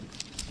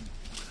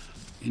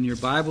In your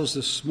Bibles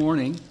this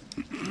morning,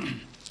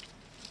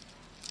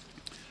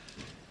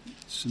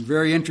 some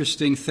very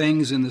interesting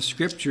things in the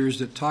Scriptures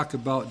that talk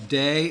about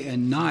day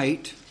and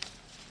night.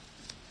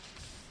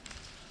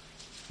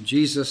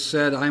 Jesus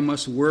said, I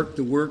must work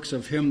the works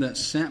of him that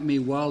sent me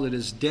while it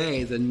is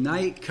day. The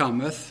night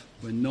cometh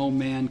when no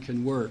man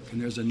can work.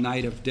 And there's a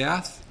night of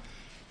death.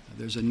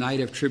 There's a night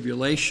of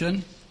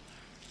tribulation.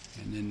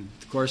 And then,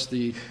 of course,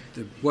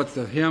 what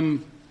the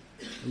hymn,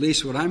 at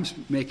least what I'm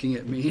making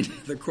it mean,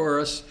 the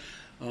chorus,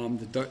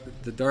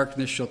 the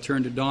darkness shall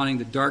turn to dawning,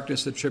 the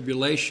darkness of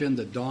tribulation,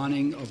 the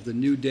dawning of the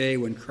new day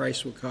when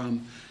Christ will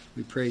come.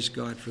 We praise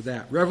God for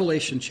that.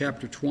 Revelation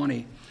chapter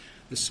 20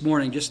 this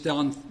morning, just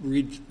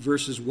read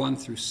verses 1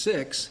 through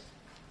 6.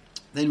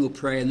 Then we'll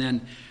pray, and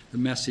then the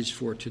message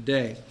for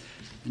today.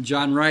 And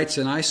John writes,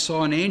 And I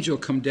saw an angel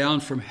come down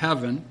from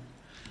heaven,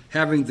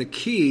 having the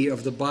key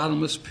of the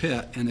bottomless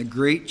pit and a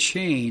great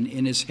chain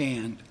in his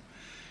hand.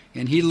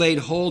 And he laid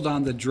hold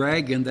on the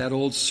dragon, that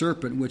old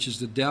serpent, which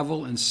is the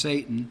devil and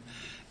Satan,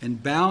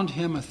 and bound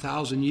him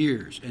 1,000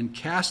 years, and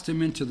cast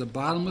him into the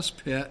bottomless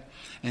pit,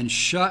 and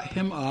shut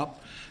him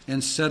up,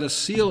 and set a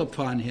seal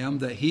upon him,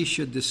 that he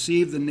should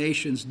deceive the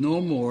nations no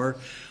more,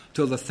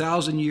 till the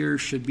 1,000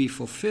 years should be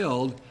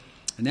fulfilled,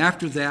 and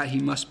after that he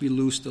must be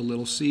loosed a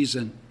little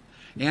season.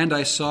 And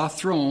I saw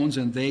thrones,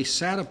 and they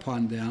sat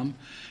upon them,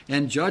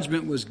 and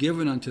judgment was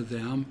given unto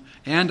them.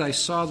 And I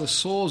saw the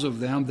souls of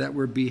them that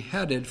were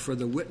beheaded for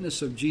the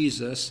witness of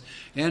Jesus,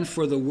 and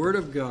for the word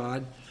of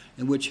God,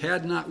 and which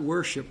had not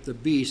worshipped the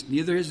beast,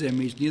 neither his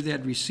image, neither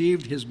had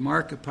received his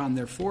mark upon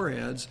their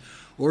foreheads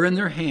or in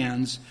their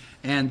hands.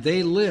 And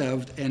they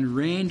lived and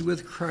reigned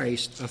with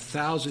Christ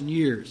 1,000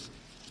 years.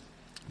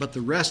 But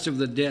the rest of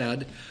the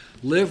dead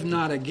lived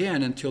not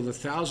again until the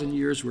 1,000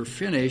 years were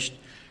finished.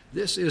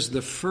 This is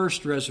the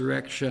first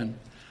resurrection.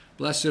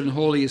 Blessed and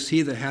holy is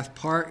he that hath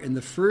part in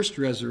the first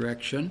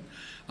resurrection.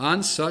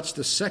 On such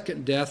the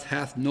second death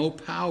hath no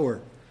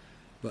power.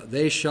 But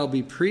they shall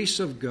be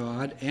priests of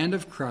God and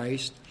of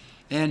Christ,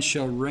 and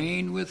shall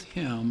reign with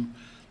him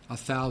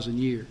 1,000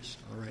 years.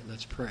 All right,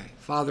 let's pray.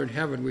 Father in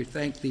heaven, we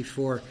thank thee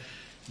for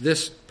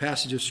this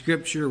passage of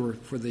Scripture, or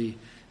for the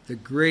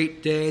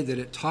great day that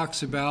it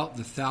talks about,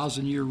 the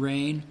 1,000-year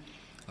reign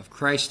of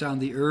Christ on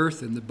the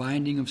earth, and the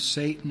binding of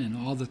Satan, and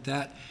all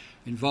that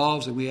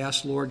involves. And we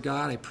ask, Lord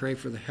God, I pray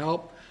for the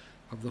help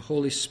of the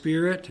Holy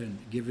Spirit and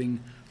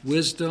giving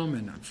wisdom,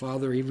 and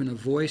Father, even a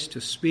voice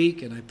to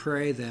speak. And I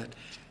pray that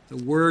the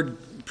word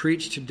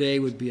preached today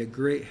would be a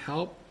great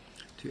help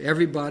to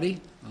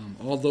everybody,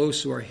 all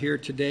those who are here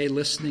today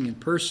listening in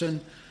person,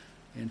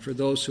 and for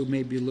those who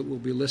will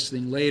be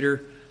listening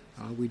later.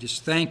 We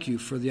just thank you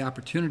for the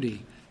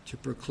opportunity to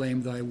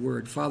proclaim thy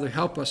word. Father,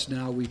 help us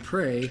now, we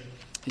pray,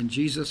 in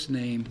Jesus'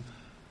 name,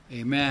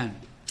 amen.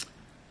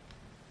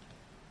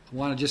 I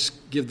want to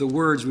just give the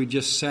words we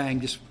just sang,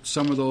 just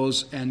some of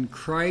those. And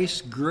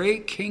Christ's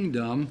great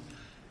kingdom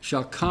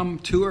shall come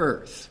to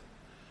earth,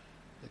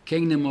 the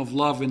kingdom of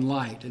love and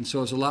light. And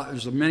so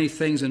there's many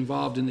things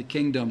involved in the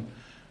kingdom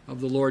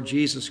of the Lord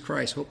Jesus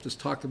Christ. Hope to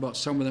talk about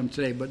some of them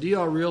today. But do you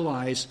all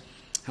realize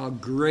how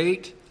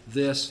great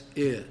this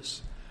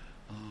is?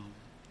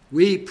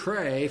 We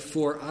pray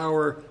for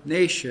our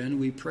nation.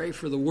 We pray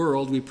for the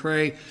world. We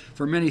pray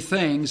for many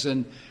things,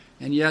 and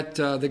yet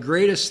the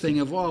greatest thing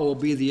of all will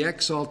be the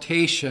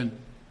exaltation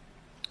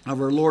of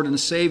our Lord and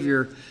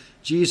Savior,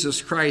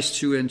 Jesus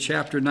Christ, who in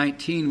chapter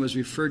 19 was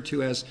referred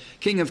to as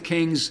King of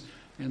Kings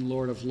and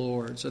Lord of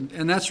Lords.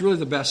 And that's really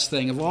the best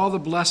thing. Of all the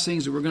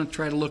blessings, we're going to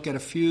try to look at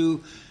a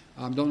few.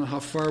 Don't know how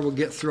far we'll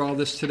get through all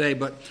this today,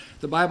 but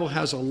the Bible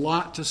has a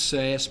lot to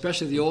say,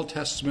 especially the Old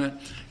Testament,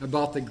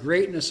 about the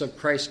greatness of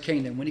Christ's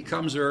kingdom when he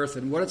comes to earth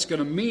and what it's going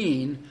to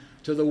mean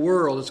to the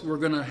world.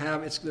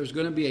 There's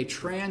going to be a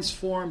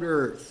transformed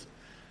earth.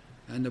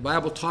 And the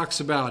Bible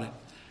talks about it.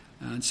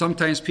 And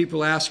sometimes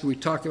people ask, we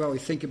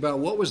think about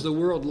what was the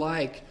world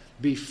like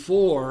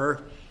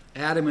before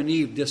Adam and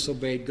Eve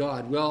disobeyed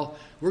God. Well,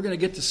 we're going to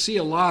get to see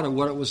a lot of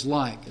what it was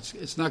like.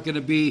 It's not going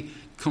to be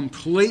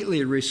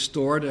completely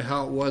restored to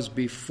how it was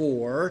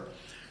before,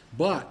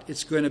 but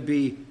it's going to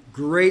be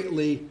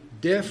greatly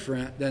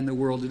different than the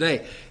world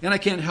today. And I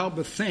can't help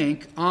but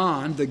think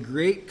on the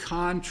great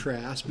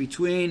contrast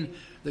between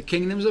the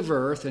kingdoms of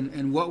earth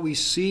and what we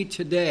see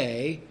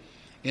today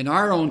in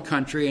our own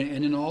country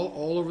and in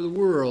all over the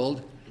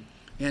world,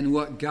 and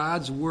what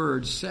God's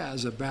Word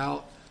says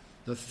about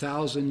the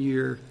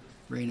 1,000-year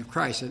reign of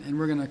Christ. And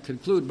we're going to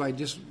conclude by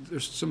there's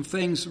some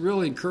things,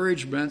 real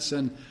encouragements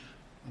and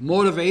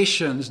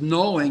motivations,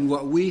 knowing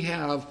what we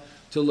have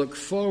to look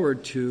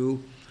forward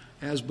to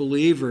as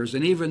believers.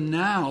 And even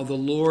now, the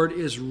Lord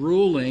is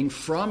ruling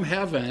from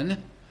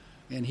heaven,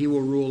 and he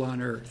will rule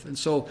on earth. And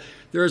so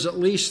there's at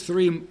least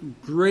three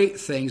great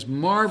things,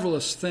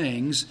 marvelous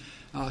things,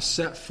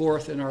 set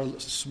forth in our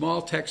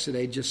small text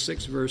today, just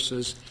 6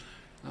 verses.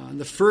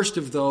 The first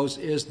of those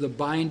is the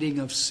binding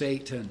of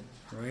Satan,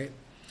 right?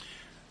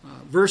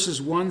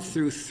 Verses 1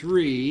 through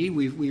 3,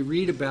 we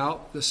read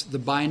about the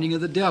binding of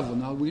the devil.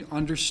 Now, we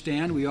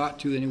understand, we ought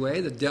to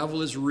anyway, the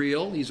devil is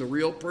real. He's a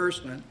real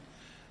person.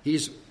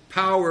 He's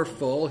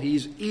powerful.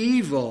 He's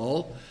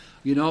evil.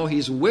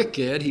 He's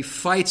wicked. He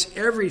fights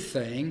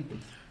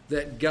everything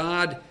that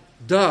God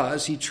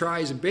does. He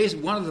tries,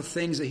 one of the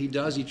things that he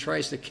does, he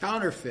tries to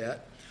counterfeit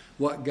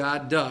what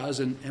God does.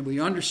 And we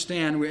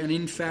understand, and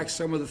in fact,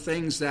 some of the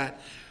things that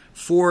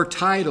 4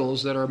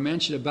 titles that are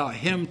mentioned about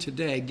him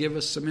today give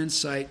us some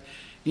insight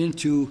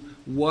into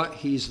what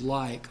he's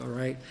like, all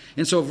right?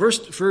 And so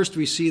first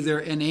we see there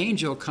an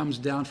angel comes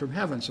down from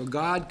heaven. So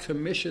God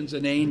commissions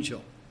an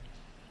angel.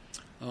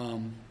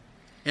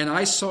 And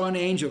I saw an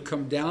angel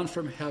come down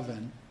from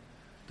heaven,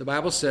 the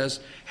Bible says,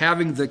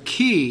 having the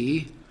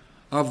key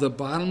of the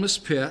bottomless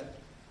pit,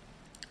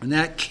 and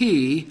that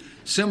key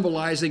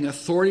symbolizing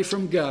authority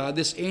from God.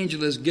 This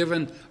angel is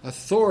given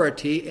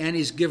authority and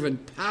he's given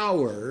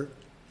power.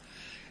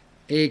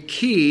 A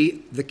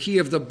key, the key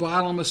of the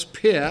bottomless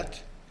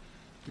pit,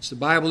 which the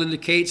Bible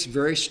indicates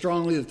very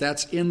strongly that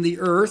that's in the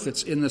earth.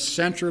 It's in the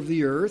center of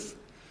the earth.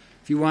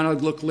 If you want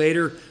to look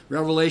later,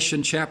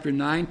 Revelation chapter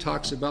 9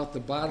 talks about the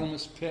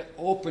bottomless pit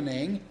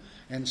opening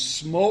and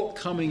smoke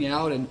coming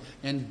out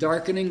and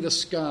darkening the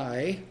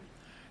sky.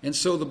 And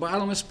so the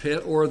bottomless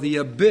pit, or the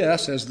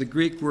abyss, as the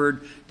Greek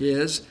word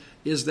is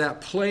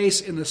that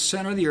place in the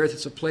center of the earth.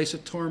 It's a place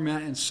of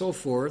torment and so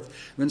forth.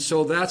 And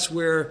so that's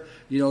where,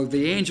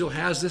 the angel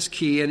has this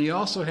key, and he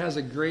also has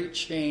a great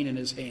chain in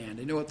his hand.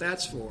 You know what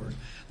that's for?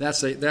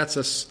 That's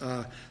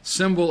a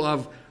symbol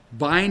of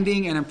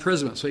binding and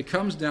imprisonment. So he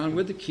comes down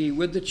with the key,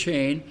 with the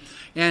chain,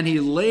 and he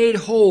laid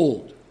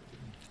hold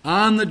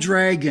on the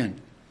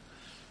dragon,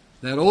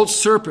 that old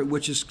serpent,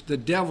 which is the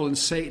devil and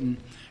Satan,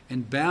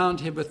 and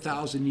bound him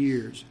 1,000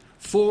 years.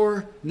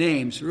 4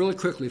 names, really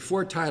quickly,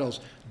 4 titles.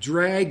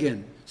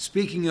 Dragon,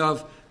 speaking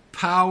of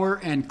power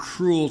and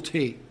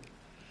cruelty.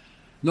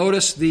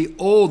 Notice that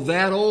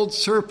old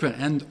serpent,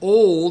 and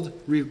old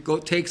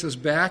takes us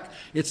back.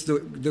 It's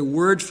the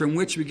word from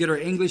which we get our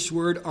English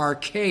word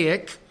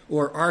archaic,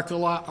 or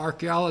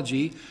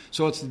archaeology.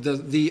 So it's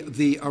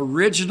the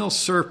original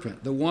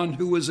serpent, the one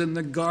who was in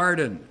the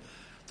garden,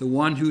 the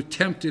one who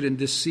tempted and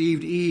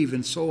deceived Eve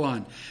and so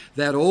on.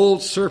 That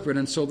old serpent,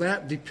 and so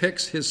that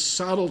depicts his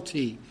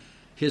subtlety,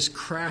 his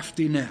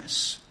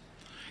craftiness.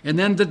 And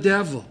then the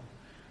devil.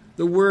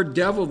 The word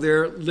devil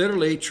there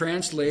literally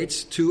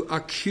translates to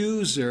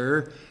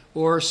accuser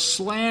or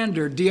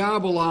slander,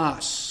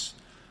 diabolos,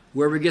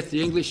 where we get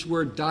the English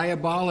word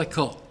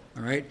diabolical.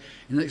 All right?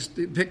 And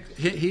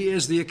he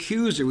is the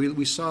accuser.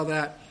 We saw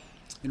that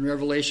in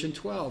Revelation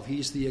 12.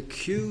 He's the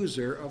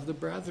accuser of the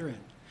brethren.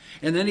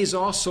 And then he's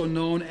also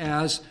known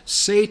as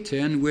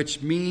Satan,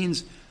 which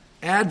means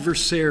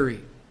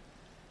adversary.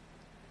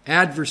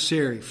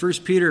 Adversary. 1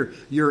 Peter,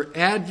 your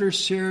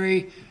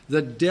adversary,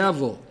 the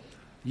devil,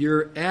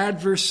 your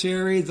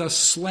adversary, the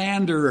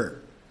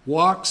slanderer,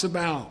 walks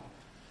about,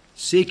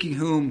 seeking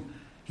whom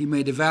he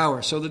may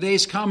devour. So the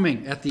day's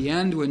coming at the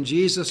end when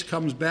Jesus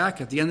comes back,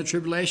 at the end of the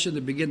tribulation,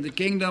 to begin the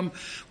kingdom.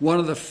 One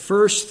of the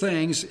first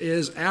things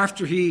is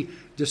after he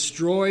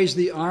destroys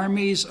the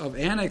armies of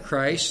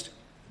Antichrist,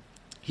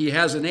 he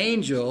has an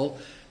angel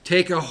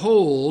take a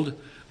hold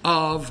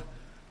of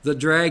the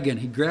dragon.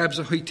 He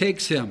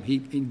takes him, he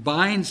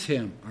binds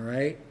him, all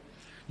right?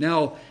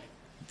 Now,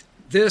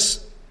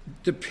 this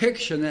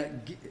depiction that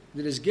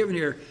is given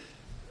here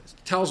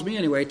tells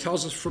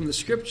us from the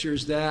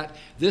Scriptures that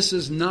this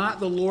is not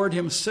the Lord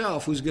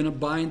himself who's going to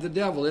bind the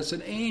devil. It's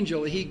an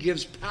angel he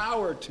gives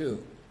power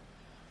to.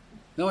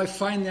 Now, I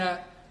find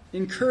that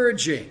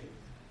encouraging.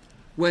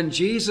 When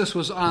Jesus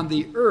was on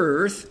the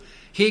earth,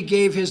 he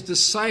gave his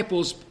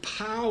disciples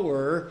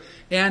power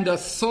and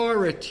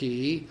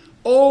authority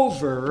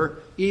over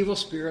evil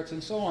spirits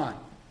and so on.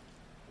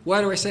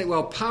 Why do I say,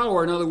 well,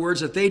 power, in other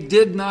words, that they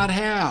did not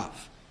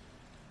have?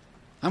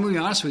 I'm going to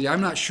be honest with you,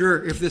 I'm not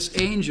sure if this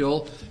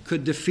angel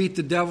could defeat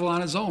the devil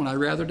on his own. I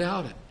rather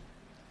doubt it.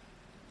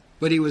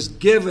 But he was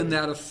given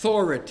that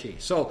authority.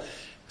 So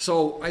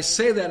I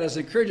say that as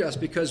encourage us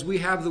because we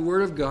have the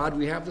Word of God,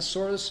 we have the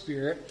sword of the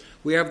Spirit,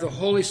 we have the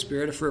Holy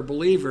Spirit. If we're a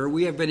believer,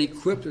 we have been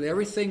equipped with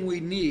everything we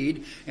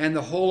need and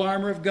the whole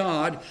armor of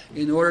God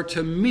in order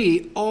to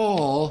meet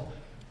all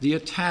the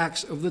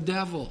attacks of the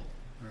devil.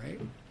 All right?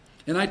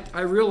 And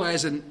I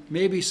realize, and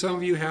maybe some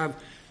of you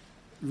have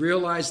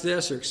realized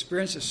this or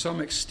experienced it to some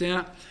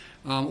extent.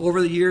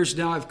 Over the years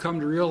now, I've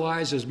come to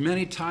realize as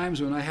many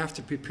times when I have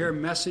to prepare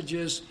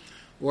messages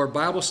or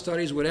Bible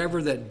studies,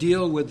 whatever, that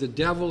deal with the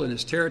devil and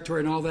his territory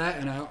and all that,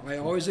 and I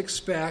always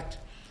expect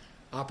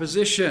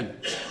opposition.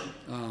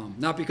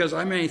 Not because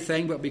I'm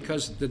anything, but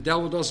because the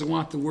devil doesn't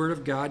want the Word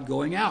of God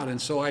going out. And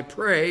so I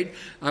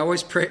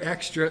always pray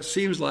extra, it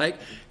seems like,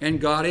 and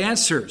God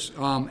answers.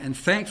 And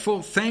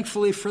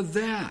thankfully for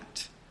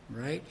that,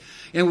 right?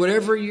 And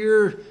whatever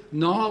your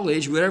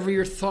knowledge, whatever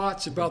your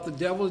thoughts about the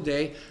devil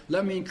today,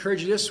 let me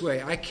encourage you this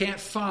way. I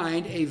can't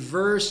find a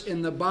verse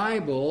in the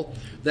Bible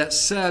that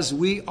says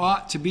we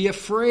ought to be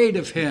afraid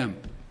of him.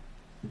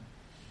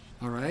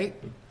 All right?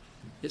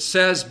 It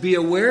says be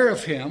aware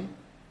of him,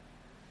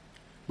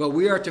 but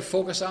we are to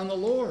focus on the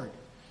Lord.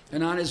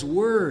 and on His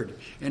Word,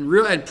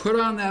 and put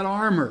on that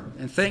armor,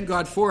 and thank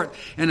God for it.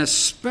 And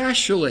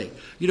especially,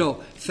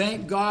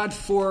 thank God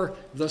for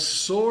the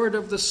sword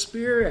of the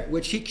Spirit,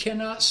 which he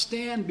cannot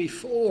stand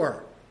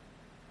before.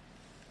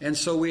 And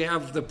so we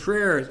have the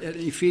prayer at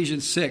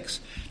Ephesians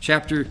 6,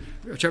 chapter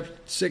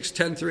 6,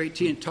 10 through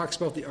 18. It talks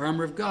about the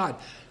armor of God,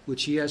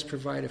 which he has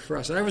provided for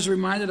us. And I was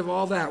reminded of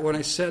all that when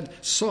I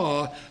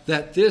saw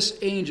that this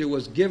angel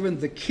was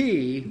given the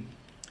key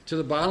to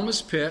the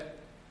bottomless pit,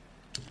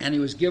 and he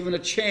was given a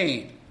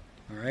chain,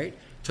 all right,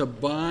 to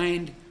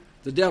bind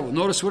the devil.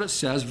 Notice what it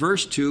says,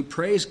 verse 2,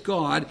 praise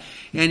God,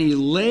 and he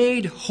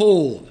laid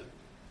hold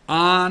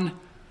on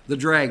the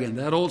dragon,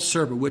 that old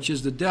serpent, which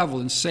is the devil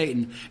and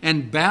Satan,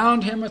 and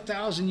bound him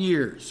 1,000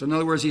 years. So in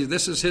other words,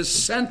 this is his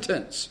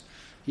sentence.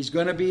 He's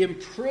going to be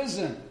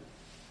imprisoned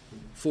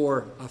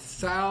for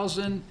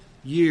 1,000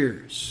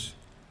 years.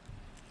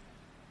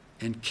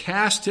 And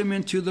cast him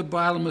into the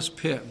bottomless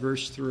pit,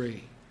 verse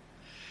 3.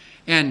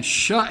 And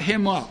shut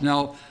him up.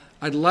 Now,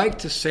 I'd like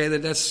to say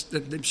that's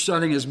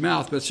shutting his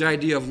mouth, but it's the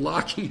idea of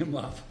locking him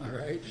up, all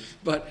right?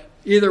 But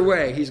either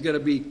way, he's going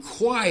to be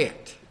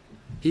quiet.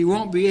 He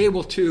won't be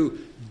able to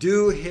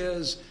do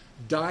his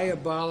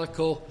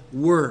diabolical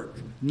work.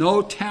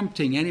 No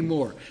tempting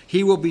anymore.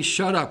 He will be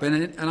shut up.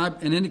 And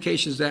an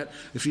indication is that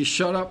if you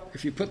shut up,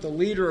 if you put the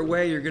leader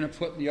away, you're going to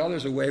put the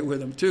others away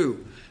with him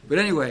too. But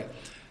anyway,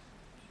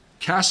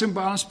 cast him in the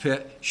bottomless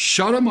pit,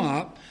 shut him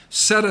up,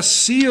 set a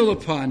seal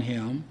upon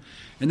him.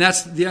 And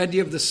that's the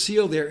idea of the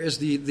seal there is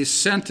the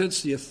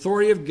sentence, the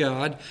authority of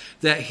God,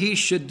 that he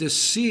should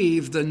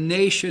deceive the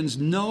nations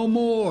no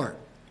more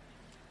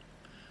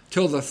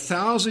till the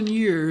 1,000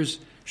 years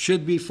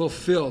should be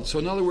fulfilled. So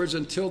in other words,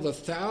 until the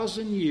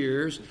 1,000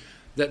 years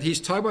that he's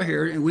talking about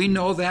here, and we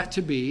know that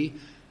to be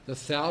the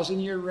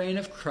 1,000-year reign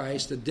of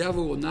Christ, the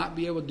devil will not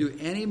be able to do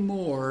any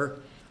more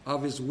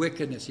of his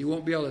wickedness. He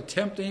won't be able to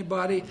tempt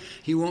anybody.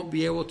 He won't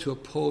be able to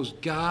oppose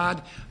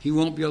God. He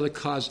won't be able to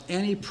cause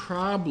any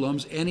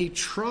problems, any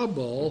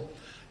trouble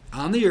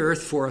on the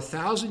earth for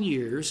 1,000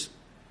 years.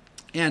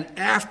 And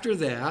after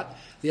that,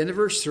 the end of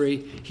verse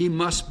 3, he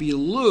must be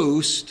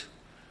loosed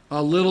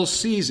a little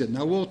season.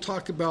 Now, we'll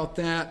talk about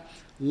that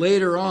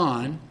later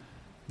on,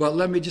 but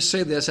let me just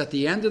say this. At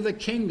the end of the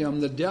kingdom,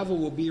 the devil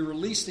will be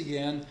released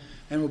again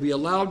and will be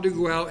allowed to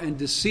go out and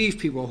deceive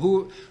people.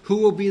 Who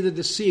will be the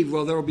deceived?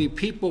 Well, there will be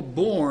people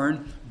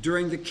born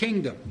during the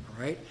kingdom,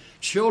 all right?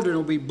 Children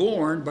will be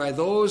born by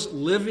those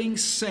living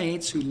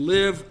saints who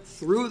live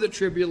through the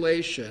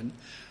tribulation.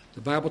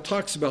 The Bible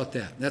talks about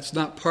that. That's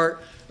not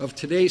part of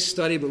today's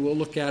study, but we'll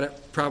look at it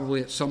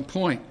probably at some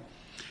point.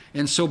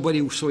 And so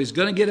he's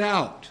going to get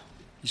out.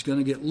 He's going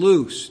to get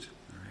loosed.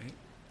 All right?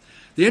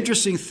 The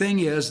interesting thing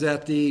is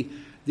that the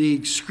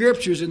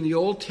scriptures in the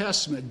Old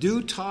Testament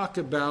do talk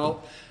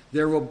about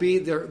there will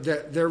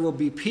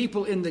be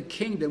people in the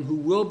kingdom who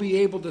will be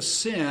able to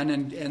sin,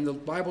 and the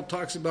Bible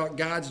talks about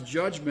God's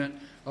judgment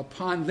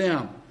upon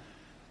them.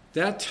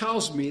 That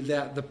tells me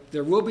that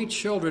there will be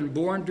children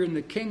born during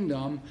the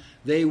kingdom.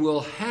 They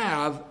will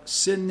have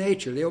sin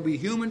nature. They will be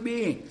human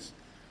beings.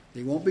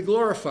 They won't be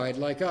glorified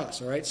like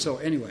us, all right? So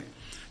anyway,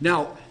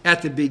 now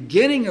at the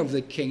beginning of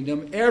the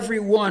kingdom,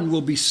 everyone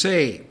will be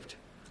saved.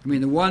 I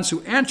mean, the ones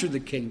who enter the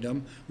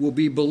kingdom will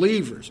be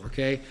believers,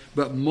 okay?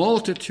 But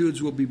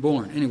multitudes will be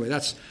born. Anyway,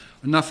 that's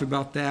enough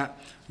about that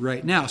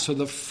right now. So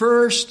the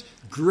first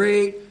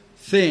great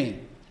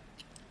thing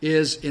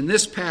is in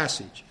this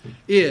passage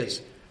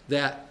is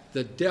that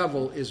the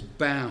devil is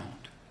bound,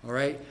 all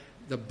right?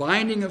 The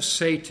binding of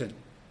Satan.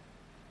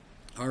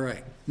 All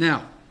right.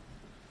 Now,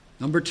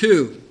 number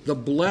 2, the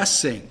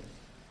blessing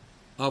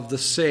of the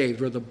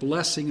saved, or the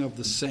blessing of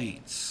the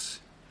saints.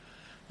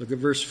 Look at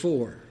verse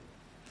 4.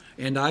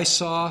 And I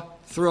saw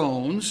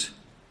thrones,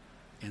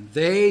 and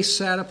they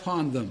sat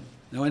upon them.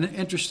 Now,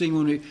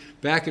 interesting,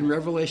 back in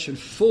Revelation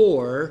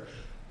 4,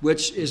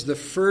 which is the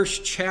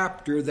first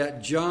chapter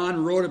that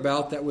John wrote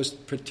about that was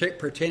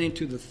pertaining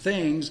to the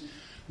things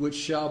which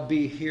shall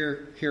be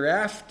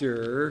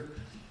hereafter,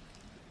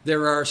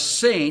 there are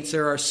saints,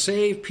 there are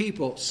saved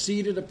people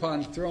seated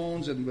upon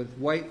thrones and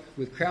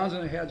with crowns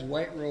on their heads,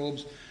 white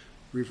robes,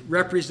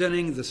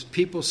 representing the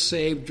people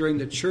saved during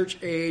the church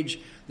age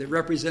that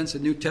represents the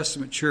New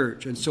Testament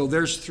church. And so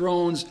there's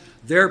thrones,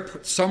 there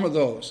some of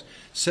those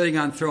sitting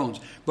on thrones.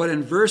 But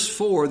in verse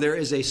 4, there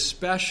is a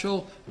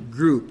special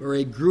group, or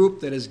a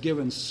group that is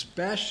given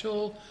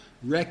special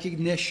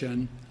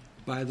recognition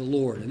by the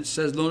Lord. And it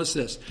says, notice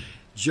this,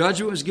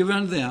 judgment was given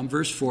unto them,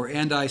 verse 4,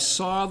 and I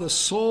saw the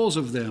souls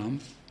of them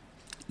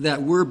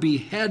that were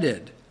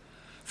beheaded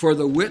for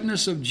the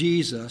witness of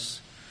Jesus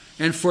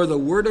and for the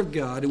word of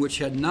God, which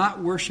had not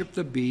worshipped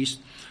the beast,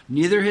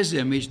 neither his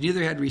image,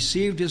 neither had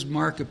received his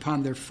mark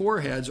upon their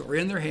foreheads or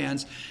in their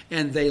hands,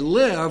 and they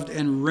lived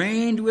and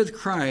reigned with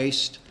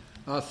Christ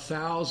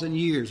 1,000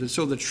 years. And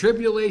so the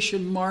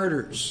tribulation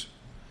martyrs,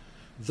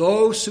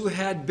 those who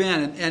had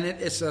been, and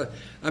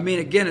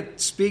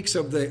it speaks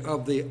of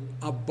the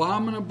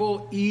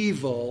abominable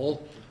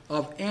evil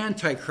of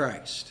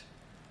Antichrist.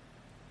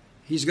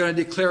 He's going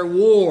to declare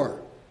war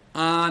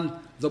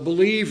on the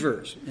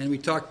believers. And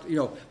we've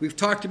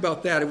talked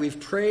about that, and we've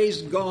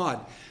praised God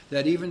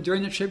that even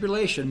during the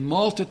tribulation,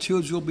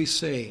 multitudes will be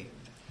saved.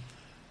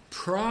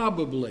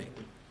 Probably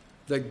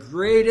the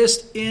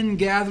greatest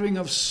ingathering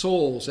of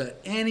souls at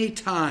any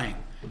time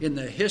in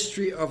the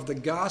history of the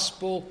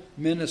gospel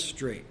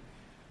ministry.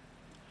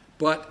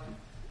 But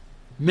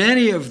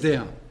many of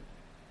them,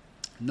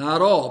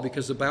 not all,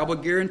 because the Bible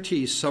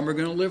guarantees some are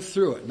going to live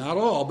through it. Not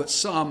all, but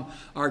some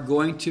are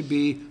going to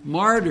be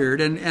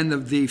martyred. And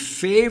the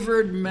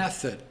favored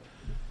method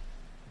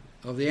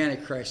of the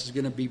Antichrist is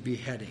going to be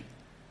beheading.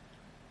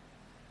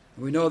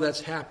 And we know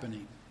that's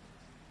happening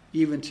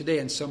even today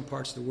in some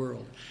parts of the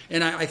world.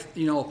 And I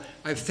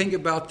think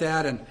about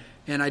that, and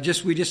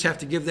we just have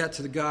to give that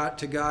to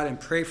God and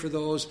pray for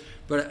those.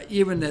 But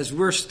even as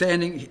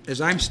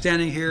I'm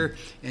standing here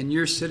and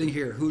you're sitting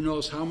here, who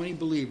knows how many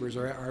believers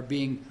are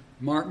being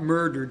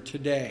murdered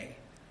today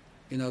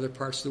in other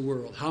parts of the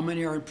world? How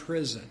many are in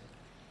prison?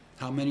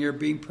 How many are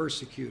being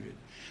persecuted?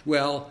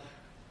 Well,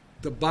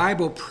 the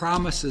Bible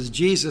promises,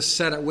 Jesus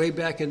said it way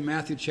back in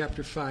Matthew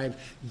chapter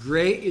 5,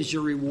 great is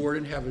your reward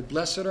in heaven.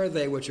 Blessed are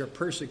they which are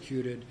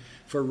persecuted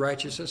for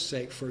righteousness'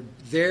 sake, for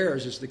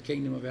theirs is the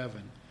kingdom of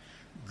heaven.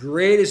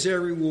 Great is their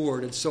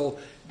reward. And so,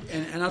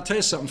 and I'll tell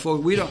you something,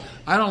 folks,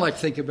 I don't like to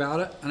think about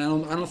it, and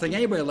I don't think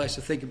anybody likes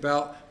to think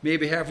about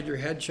maybe having your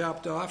head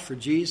chopped off for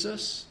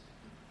Jesus.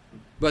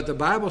 But the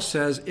Bible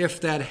says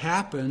if that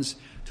happens,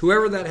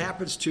 whoever that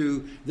happens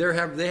to, they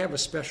have a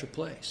special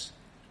place.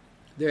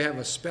 They have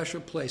a special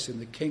place in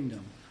the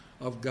kingdom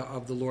of God,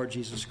 of the Lord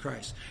Jesus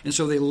Christ. And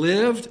so they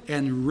lived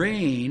and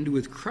reigned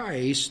with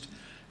Christ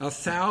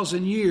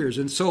 1,000 years.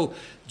 And so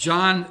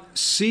John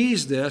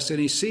sees this, and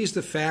he sees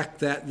the fact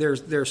that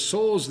their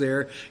souls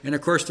there, and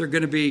of course they're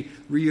going to be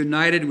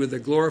reunited with a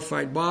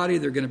glorified body.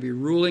 They're going to be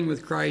ruling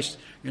with Christ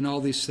and all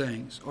these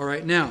things. All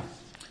right, now,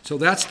 so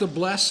that's the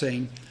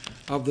blessing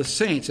of the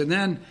saints. And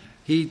then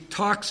he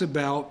talks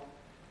about,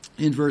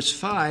 in verse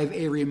 5,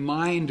 a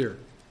reminder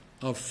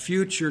of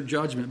future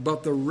judgment.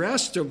 But the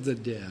rest of the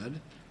dead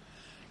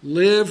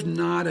lived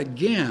not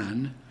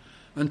again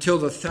until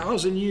the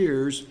 1,000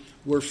 years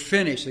were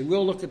finished. And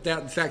we'll look at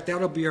that. In fact,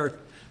 that'll be our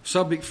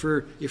subject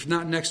for, if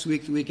not next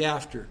week, the week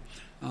after.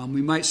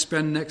 We might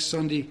spend next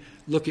Sunday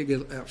looking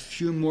at a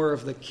few more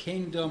of the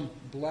kingdom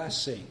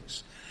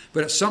blessings.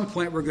 But at some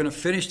point, we're going to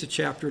finish the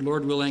chapter,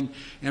 Lord willing,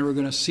 and we're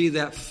going to see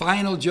that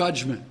final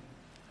judgment.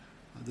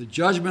 The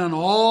judgment on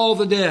all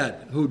the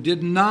dead who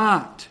did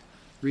not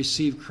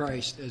receive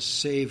Christ as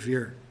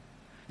Savior.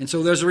 And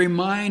so there's a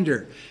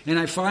reminder. And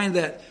I find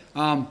that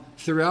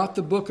throughout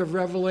the book of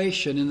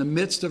Revelation, in the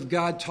midst of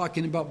God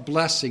talking about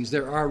blessings,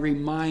 there are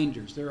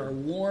reminders, there are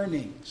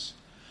warnings.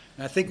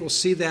 And I think we'll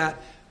see that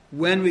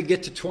when we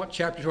get to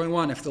chapter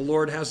 21, if the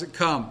Lord hasn't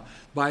come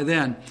by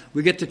then.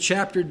 We get to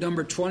chapter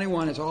number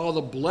 21, it's all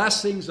the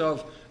blessings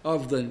of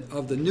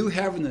the new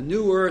heaven, the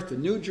new earth, the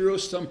new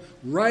Jerusalem.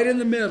 Right in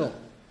the middle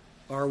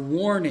are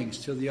warnings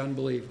to the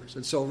unbelievers.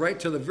 And so right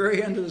to the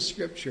very end of the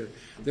scripture,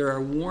 there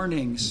are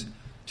warnings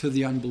to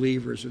the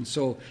unbelievers. And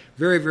so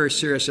very, very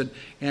serious.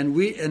 And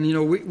we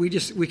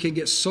can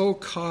get so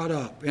caught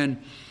up in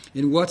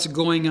what's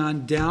going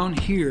on down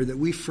here that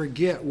we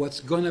forget what's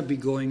going to be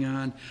going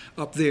on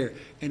up there.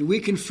 And we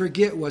can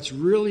forget what's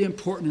really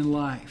important in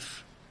life.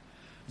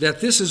 That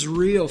this is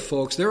real,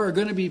 folks. There are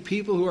going to be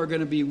people who are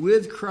going to be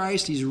with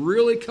Christ. He's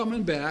really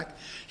coming back.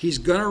 He's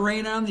going to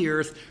reign on the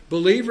earth.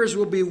 Believers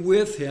will be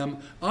with him.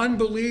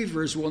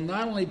 Unbelievers will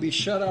not only be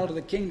shut out of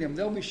the kingdom,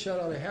 they'll be shut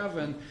out of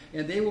heaven,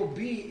 and they will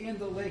be in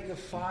the lake of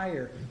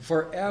fire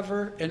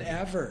forever and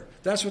ever.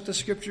 That's what the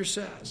scripture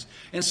says.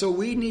 And so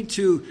we need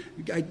to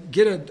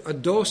get a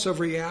dose of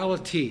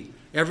reality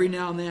every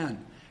now and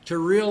then, to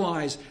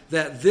realize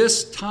that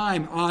this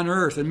time on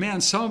earth, and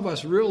man, some of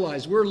us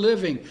realize we're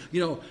living,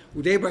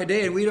 day by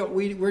day, and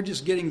we're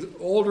just getting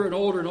older and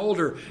older and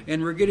older,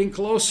 and we're getting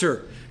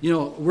closer.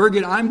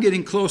 I'm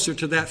getting closer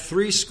to that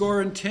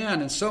 70,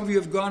 and some of you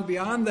have gone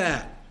beyond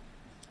that.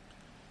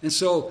 And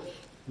so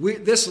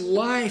this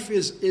life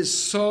is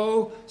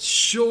so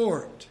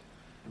short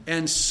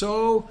and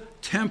so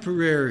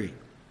temporary.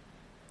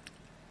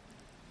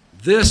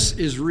 This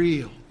is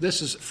real.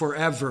 This is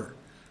forever.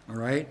 All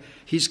right?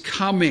 He's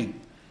coming.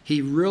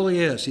 He really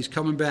is. He's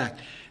coming back.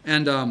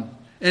 And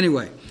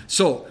anyway,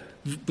 so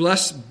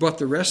blessed, but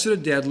the rest of the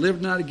dead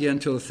lived not again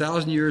till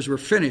 1,000 years were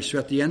finished. So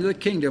at the end of the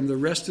kingdom, the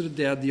rest of the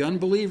dead, the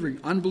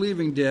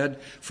unbelieving dead,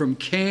 from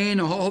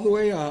Cain all the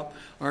way up,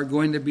 are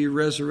going to be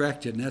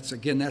resurrected. And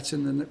that's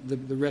in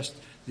the rest,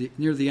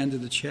 near the end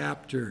of the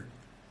chapter.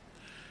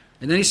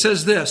 And then he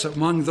says this,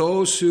 among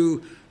those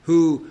who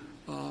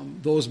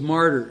those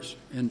martyrs,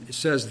 and it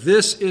says,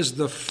 this is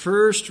the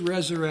first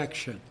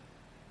resurrection.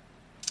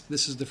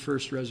 This is the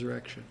first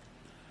resurrection.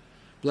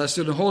 Blessed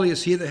and holy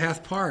is he that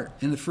hath part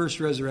in the first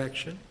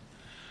resurrection.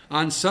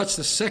 On such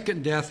the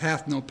second death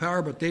hath no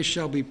power, but they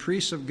shall be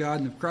priests of God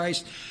and of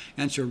Christ,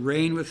 and shall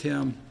reign with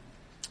him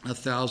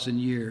 1,000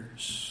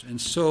 years. And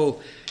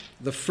so,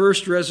 the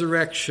first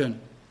resurrection,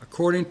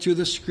 according to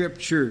the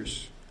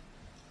scriptures,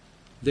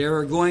 there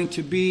are going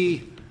to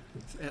be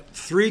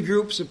three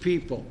groups of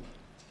people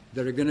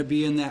that are going to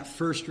be in that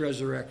first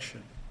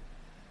resurrection.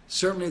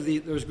 Certainly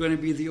there's going to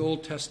be the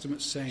Old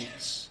Testament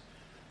saints,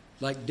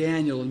 like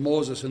Daniel and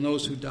Moses and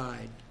those who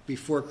died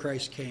before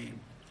Christ came.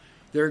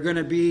 There are going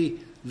to be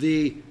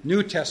the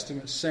New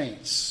Testament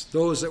saints,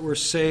 those that were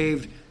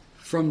saved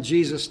from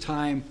Jesus'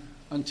 time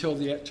until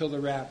the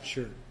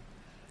rapture.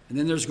 And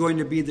then there's going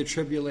to be the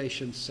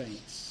tribulation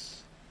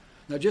saints.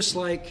 Now, just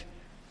like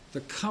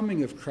the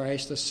coming of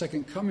Christ, the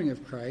second coming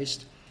of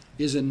Christ,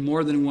 is in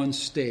more than one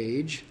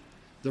stage,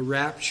 the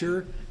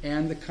rapture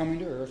and the coming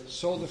to earth,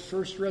 so the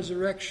first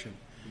resurrection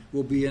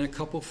will be in a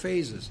couple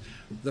phases.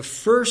 The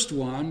first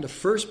one, the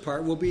first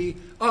part, will be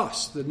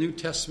us, the New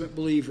Testament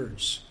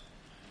believers,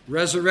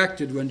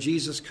 resurrected when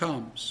Jesus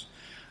comes.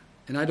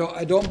 And I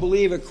don't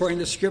believe, according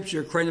to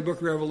Scripture, according to the book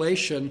of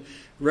Revelation,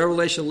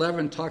 Revelation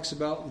 11 talks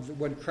about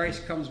when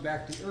Christ comes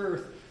back to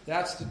earth,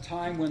 that's the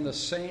time when the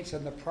saints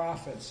and the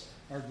prophets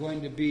are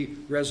going to be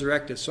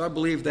resurrected. So I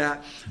believe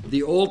that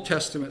the Old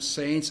Testament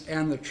saints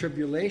and the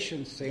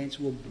tribulation saints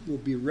will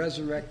be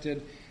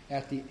resurrected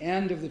at the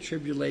end of the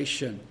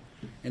tribulation.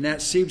 And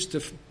that seems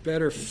to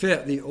better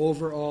fit the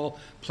overall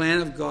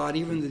plan of God,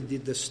 even the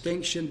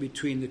distinction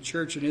between the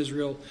church and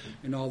Israel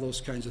and all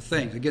those kinds of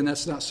things. Again,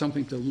 that's not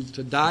something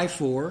to die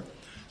for.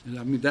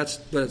 I mean, but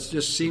it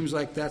just seems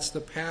like that's the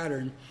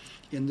pattern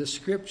in the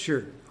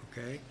Scripture.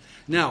 Okay?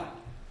 Now,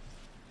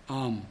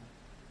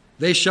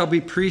 they shall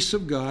be priests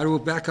of God. We'll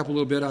back up a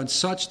little bit. On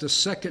such the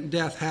second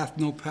death hath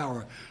no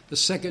power. The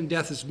second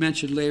death is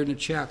mentioned later in the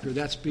chapter.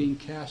 That's being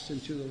cast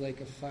into the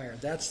lake of fire.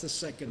 That's the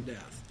second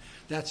death.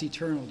 That's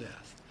eternal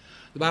death.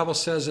 The Bible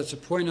says it's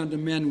appointed unto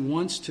men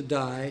once to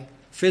die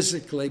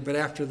physically, but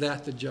after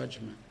that the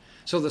judgment.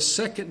 So the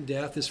second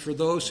death is for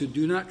those who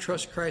do not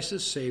trust Christ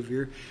as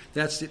Savior.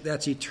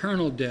 That's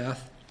eternal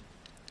death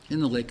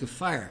in the lake of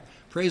fire.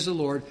 Praise the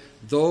Lord.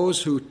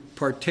 Those who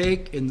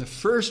partake in the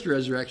first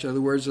resurrection, in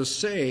other words, are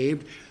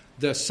saved,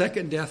 the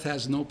second death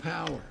has no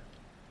power.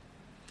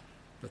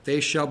 But they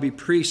shall be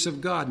priests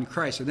of God in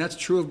Christ. And that's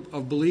true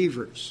of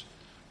believers.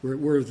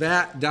 We're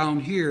that down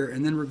here,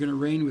 and then we're going to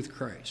reign with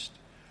Christ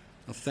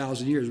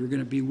 1,000 years. We're going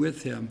to be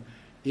with Him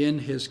in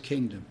His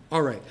kingdom.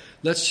 All right,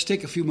 let's just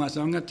take a few months.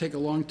 I'm going to take a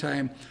long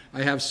time.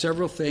 I have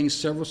several things,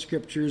 several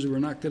scriptures. We're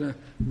not going to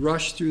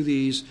rush through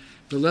these,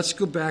 but let's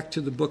go back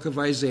to the book of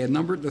Isaiah.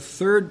 The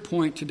third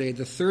point today,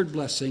 the third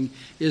blessing,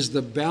 is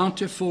the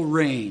bountiful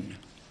reign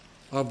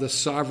of the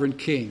sovereign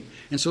King.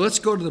 And so let's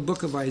go to the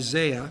book of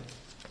Isaiah.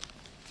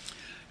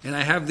 And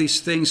I have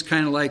these things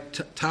kind of like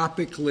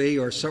topically,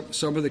 or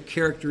some of the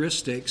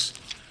characteristics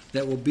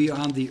that will be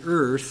on the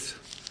earth.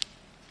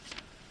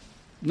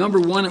 Number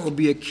one, it will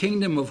be a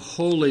kingdom of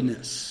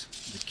holiness,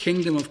 the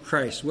kingdom of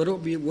Christ. What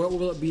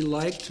will it be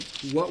like?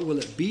 What will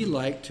it be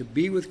like to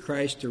be with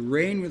Christ, to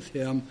reign with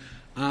Him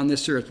on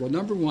this earth? Well,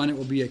 number one, it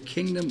will be a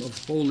kingdom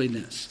of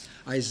holiness.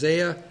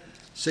 Isaiah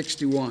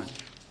 61.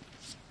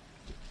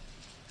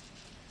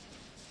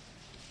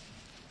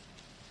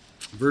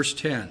 Verse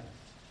 10.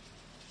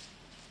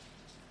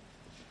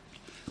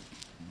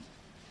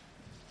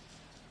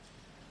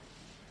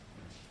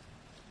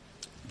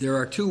 There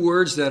are two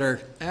words that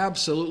are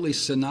absolutely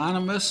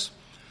synonymous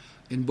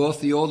in both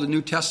the Old and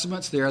New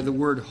Testaments. They are the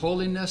word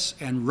holiness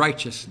and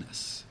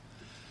righteousness.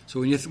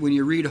 So when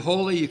you read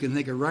holy, you can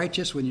think of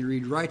righteous. When you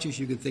read righteous,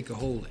 you can think of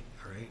holy.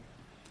 All right?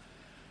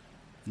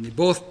 And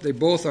they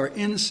both are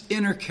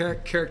inner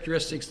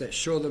characteristics that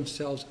show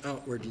themselves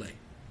outwardly.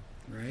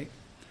 Right?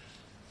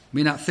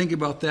 May not think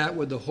about that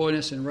with the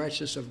holiness and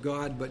righteousness of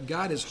God, but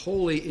God is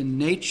holy in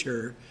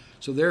nature.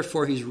 So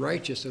therefore, He's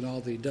righteous in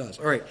all that He does.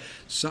 All right,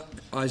 so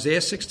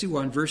Isaiah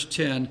 61, verse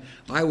 10,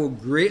 I will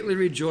greatly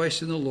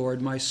rejoice in the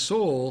Lord. My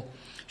soul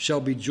shall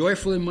be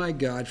joyful in my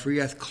God, for He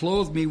hath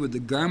clothed me with the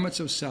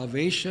garments of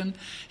salvation.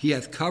 He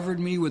hath covered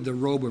me with the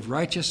robe of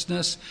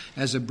righteousness,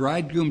 as a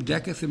bridegroom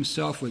decketh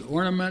himself with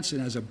ornaments,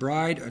 and as a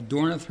bride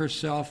adorneth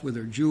herself with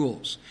her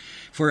jewels.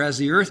 For as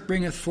the earth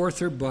bringeth forth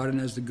her bud,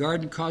 and as the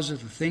garden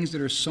causeth the things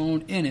that are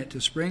sown in it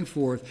to spring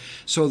forth,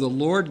 so the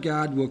Lord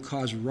God will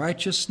cause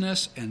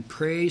righteousness and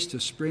praise to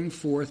spring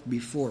forth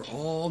before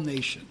all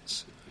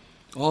nations,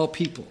 all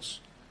peoples,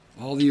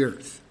 all the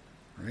earth.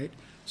 All right?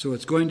 So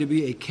it's going to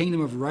be a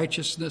kingdom of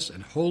righteousness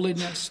and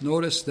holiness.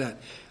 Notice that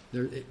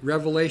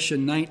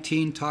Revelation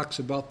 19 talks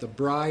about the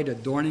bride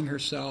adorning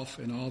herself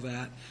and all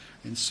that.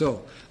 And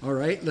so, all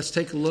right, let's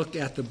take a look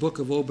at the book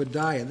of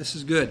Obadiah. This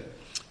is good.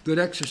 Good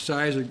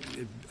exercise, or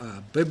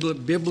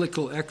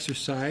biblical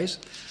exercise.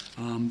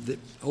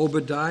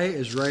 Obadiah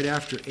is right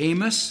after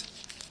Amos.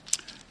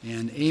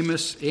 And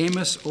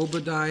Amos,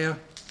 Obadiah,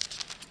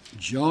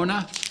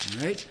 Jonah.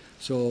 All right?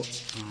 So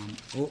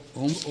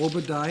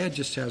Obadiah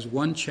just has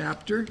one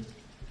chapter.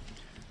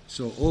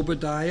 So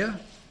Obadiah.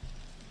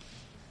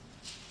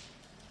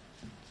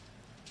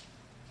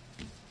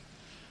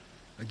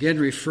 Again,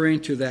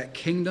 referring to that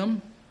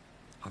kingdom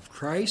of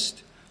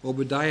Christ.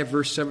 Obadiah,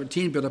 verse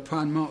 17, but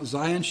upon Mount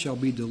Zion shall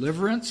be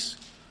deliverance,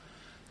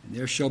 and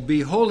there shall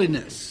be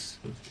holiness.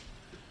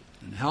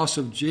 And the house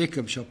of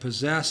Jacob shall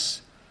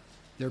possess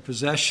their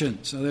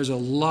possessions. So there's a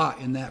lot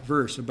in that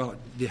verse about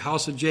the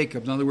house of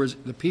Jacob. In other words,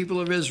 the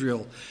people of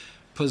Israel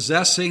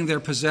possessing their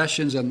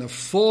possessions, and the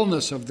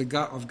fullness of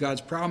God's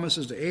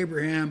promises to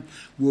Abraham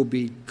will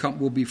be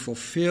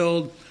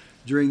fulfilled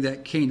during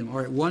that kingdom. All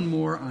right, one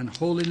more on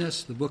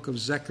holiness, the book of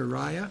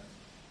Zechariah.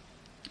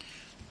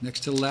 Next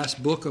to the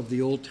last book of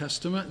the Old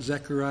Testament,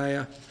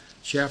 Zechariah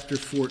chapter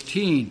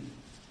 14.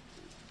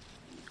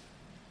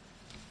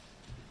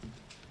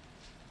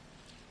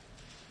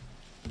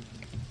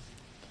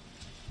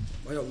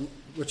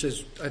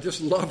 I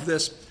just love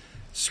this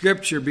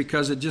scripture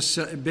because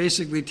it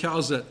basically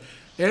tells that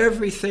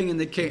everything in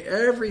the kingdom,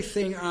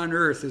 everything on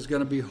earth is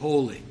going to be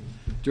holy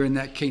during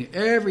that kingdom.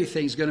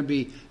 Everything's going to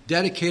be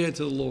dedicated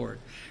to the Lord.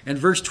 And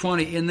verse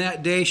 20, in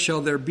that day shall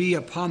there be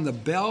upon the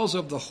bells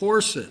of the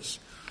horses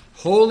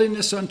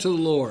holiness unto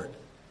the Lord.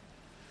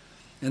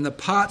 And the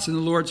pots in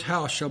the Lord's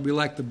house shall be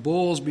like the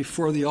bowls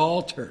before the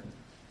altar.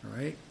 All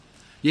right?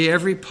 Yea,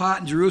 every pot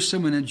in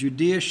Jerusalem and in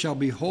Judea shall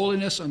be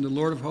holiness unto the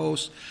Lord of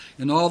hosts,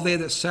 and all they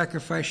that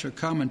sacrifice shall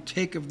come and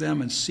take of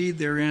them and seed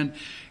therein.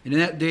 And in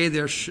that day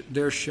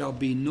there shall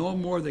be no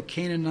more the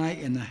Canaanite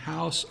in the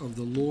house of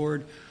the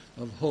Lord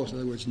of hosts. In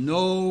other words,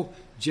 no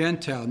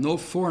Gentile, no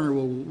foreigner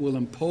will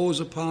impose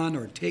upon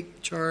or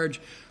take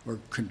charge or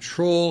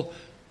control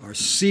or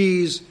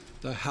seize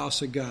the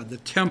house of God, the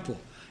temple.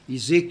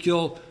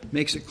 Ezekiel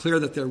makes it clear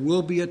that there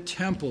will be a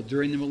temple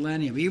during the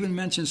millennium. He even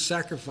mentions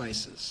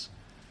sacrifices.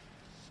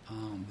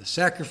 The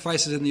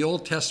sacrifices in the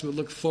Old Testament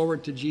look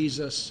forward to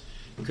Jesus.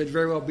 It could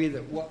very well be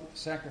that what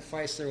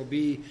sacrifice there will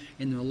be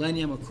in the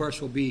millennium, of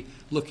course, will be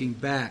looking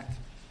back.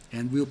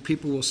 And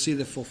people will see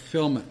the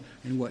fulfillment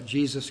in what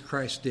Jesus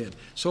Christ did.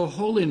 So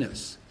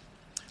holiness.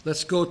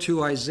 Let's go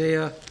to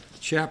Isaiah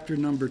chapter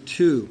number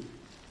 2.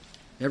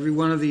 Every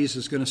one of these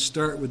is going to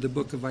start with the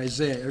book of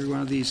Isaiah. Every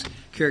one of these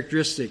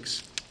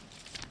characteristics.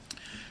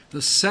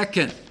 The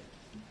second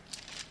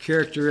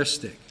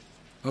characteristic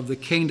of the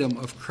kingdom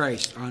of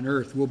Christ on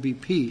earth will be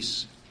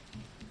peace.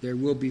 There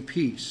will be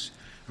peace.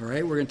 All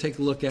right, we're going to take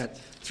a look at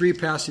 3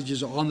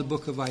 passages on the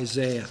book of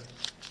Isaiah.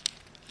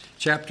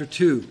 Chapter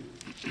 2.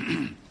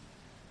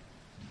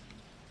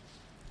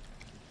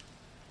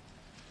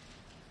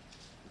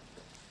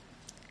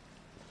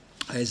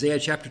 Isaiah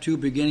chapter 2,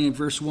 beginning in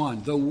verse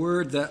 1. The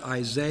word that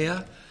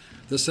Isaiah,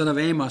 the son of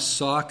Amos,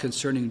 saw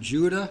concerning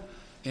Judah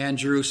and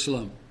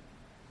Jerusalem.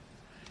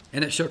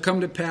 And it shall come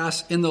to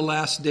pass in the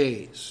last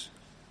days,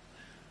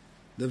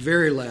 the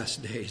very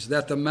last days,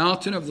 that the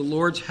mountain of the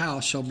Lord's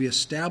house shall be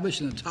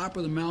established in the top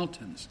of the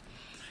mountains,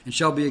 and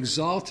shall be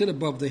exalted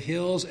above the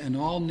hills, and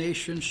all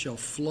nations shall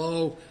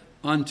flow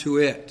unto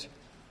it.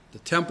 The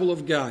temple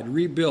of God,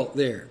 rebuilt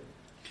there.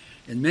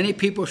 And many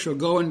people shall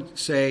go and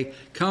say,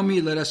 come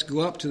ye, let us go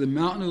up to the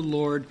mountain of the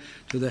Lord,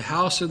 to the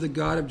house of the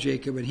God of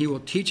Jacob, and he will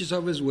teach us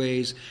of his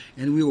ways,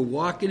 and we will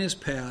walk in his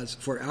paths.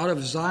 For out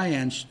of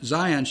Zion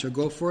shall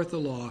go forth the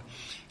law,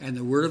 and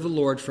the word of the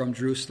Lord from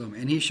Jerusalem.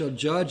 And he shall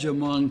judge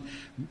among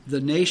the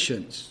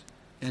nations,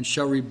 and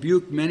shall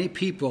rebuke many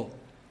people.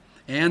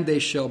 And they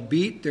shall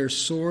beat their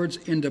swords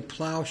into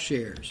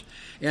plowshares,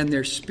 and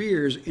their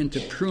spears into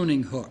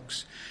pruning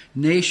hooks.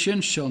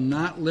 Nation shall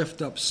not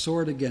lift up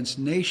sword against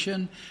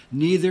nation,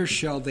 neither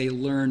shall they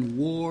learn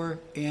war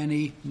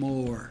any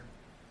more.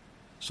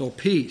 So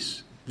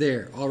peace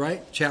there. All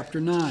right, chapter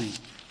 9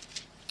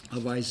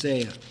 of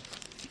Isaiah.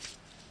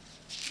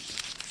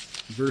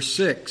 Verse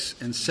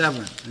 6 and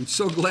 7. I'm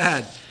so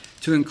glad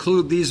to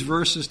include these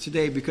verses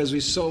today because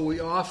we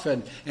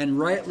often, and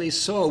rightly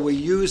so, we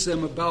use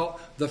them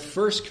about the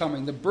first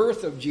coming, the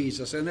birth of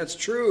Jesus, and that's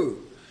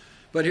true.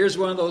 But here's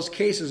one of those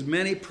cases.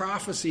 Many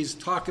prophecies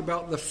talk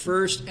about the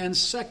first and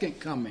second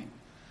coming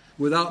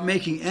without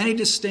making any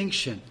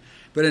distinction.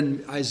 But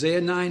in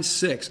Isaiah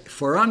 9:6,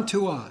 for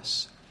unto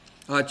us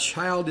a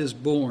child is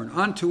born,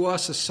 unto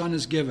us a son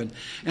is given,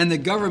 and the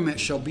government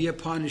shall be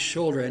upon his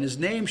shoulder, and his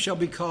name shall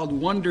be called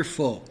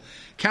Wonderful,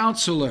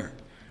 Counselor,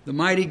 the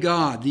Mighty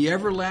God, the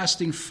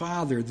Everlasting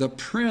Father, the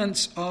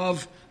Prince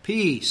of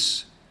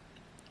Peace.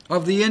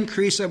 Of the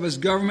increase of his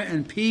government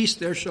and peace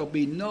there shall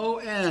be no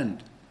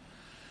end.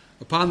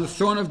 Upon the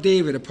throne of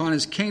David, upon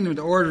his kingdom,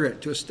 to order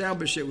it, to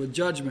establish it with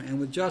judgment and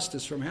with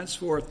justice from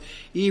henceforth,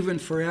 even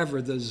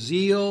forever. The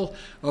zeal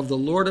of the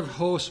Lord of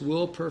hosts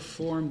will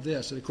perform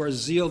this. And of course,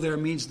 zeal there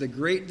means the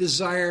great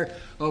desire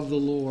of the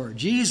Lord.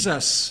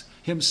 Jesus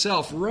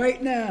himself,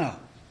 right now,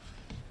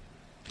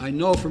 I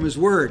know from his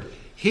word,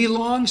 he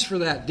longs for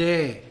that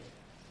day.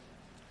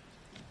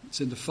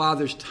 It's in the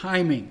Father's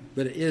timing,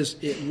 but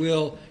it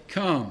will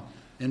come.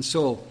 And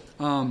so,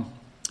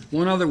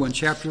 one other one,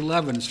 chapter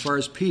 11, as far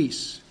as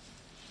peace.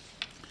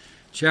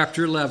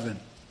 Chapter 11.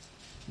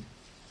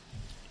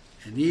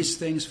 And these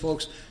things,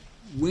 folks,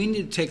 we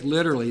need to take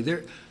literally.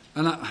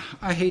 And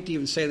I hate to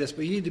even say this,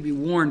 but you need to be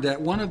warned that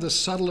one of the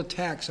subtle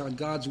attacks on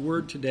God's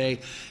word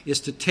today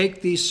is to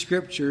take these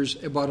scriptures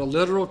about a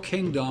literal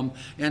kingdom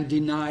and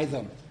deny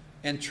them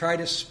and try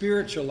to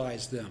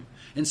spiritualize them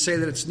and say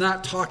that it's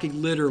not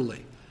talking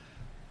literally.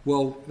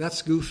 Well,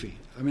 that's goofy.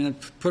 I mean,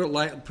 put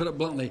it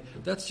bluntly,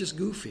 that's just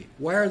goofy.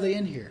 Why are they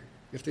in here?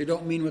 if they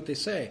don't mean what they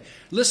say.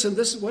 Listen,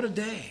 this is what a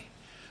day.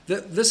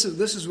 This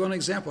is one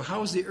example.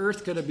 How is the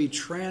earth going to be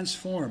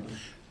transformed?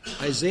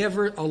 Isaiah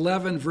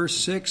 11, verse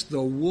 6,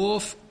 the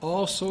wolf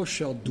also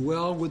shall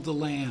dwell with the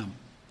lamb,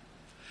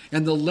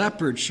 and the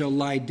leopard shall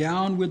lie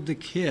down with the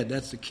kid.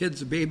 That's the kid's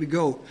the baby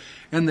goat.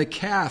 And the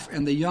calf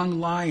and the young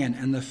lion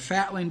and the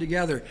fatling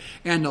together,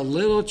 and a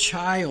little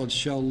child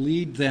shall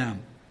lead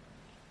them.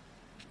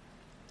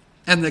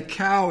 And the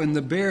cow and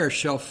the bear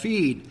shall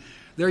feed.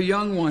 Their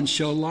young ones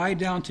shall lie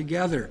down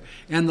together,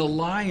 and the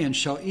lion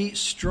shall eat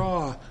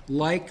straw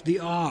like the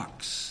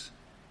ox.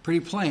 Pretty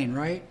plain,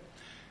 right?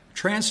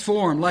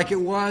 Transformed like it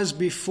was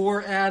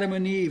before Adam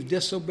and Eve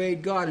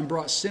disobeyed God and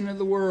brought sin into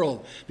the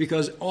world,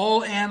 because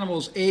all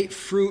animals ate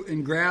fruit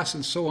and grass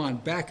and so on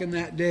back in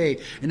that day.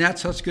 And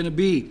that's how it's going to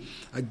be.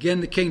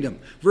 Again, the kingdom.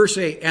 Verse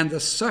 8, and the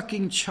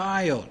sucking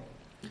child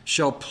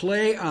shall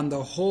play on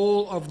the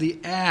hole of the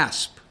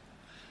asp.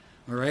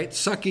 All right,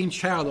 sucking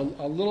child,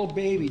 a little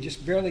baby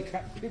just barely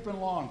creeping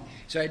along.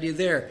 It's the idea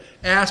there.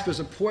 Asp is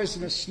a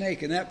poisonous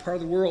snake. In that part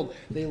of the world,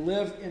 they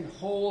live in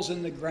holes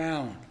in the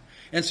ground.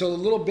 And so the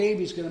little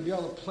baby's going to be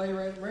able to play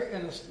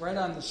right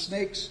on the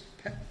snake's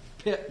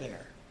pit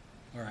there.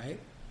 All right?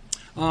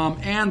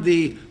 And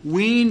the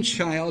weaned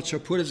child shall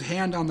put his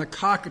hand on the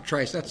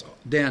cockatrice.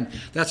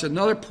 That's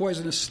another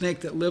poisonous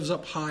snake that lives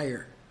up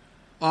higher,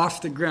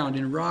 off the ground,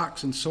 in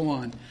rocks and so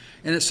on.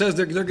 And it says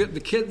they're going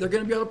to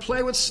be able to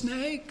play with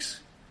snakes.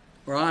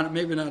 Or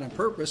maybe not on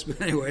purpose,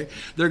 but anyway,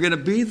 they're going to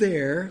be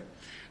there.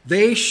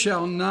 They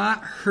shall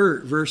not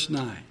hurt, verse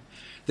 9.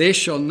 They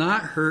shall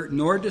not hurt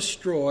nor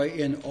destroy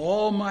in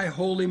all my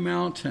holy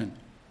mountain.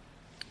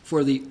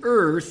 For the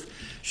earth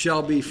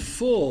shall be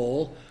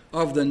full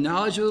of the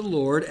knowledge of the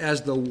Lord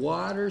as the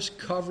waters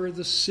cover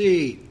the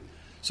sea.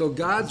 So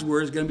God's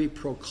word is going to be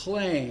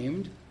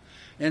proclaimed.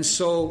 And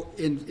so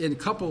in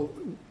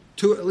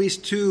at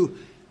least two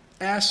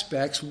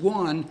aspects.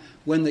 One,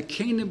 when the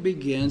kingdom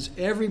begins,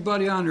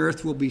 everybody on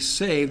earth will be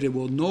saved and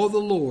will know the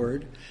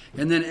Lord.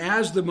 And then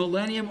as the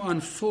millennium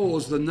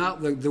unfolds,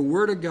 the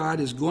word of God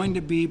is going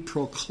to be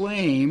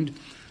proclaimed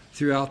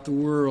throughout the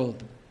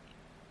world.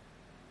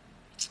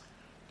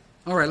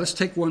 All right, let's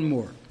take one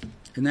more,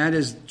 and that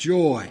is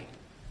joy.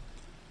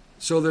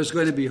 So there's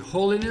going to be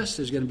holiness,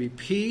 there's going to be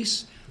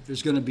peace,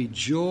 there's going to be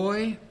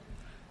joy,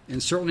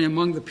 and certainly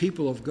among the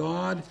people of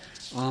God.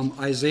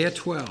 Isaiah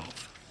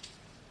 12.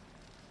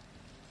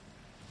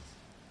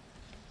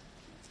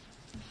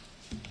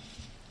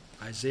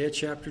 Isaiah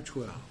chapter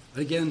 12.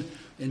 Again,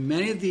 in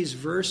many of these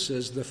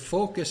verses, the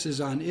focus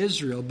is on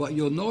Israel, but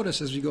you'll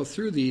notice as we go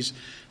through these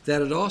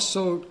that it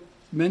also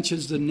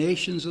mentions the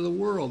nations of the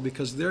world,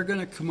 because they're going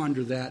to come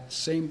under that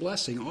same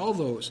blessing, all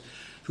those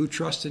who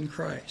trust in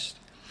Christ.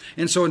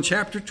 And so in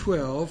chapter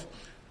 12,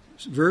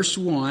 verse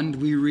 1,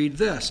 we read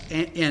this,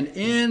 and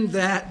in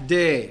that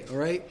day, all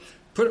right,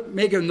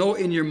 make a note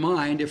in your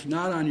mind, if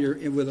not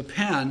with a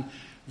pen,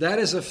 that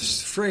is a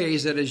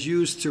phrase that is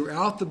used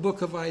throughout the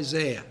book of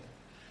Isaiah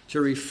to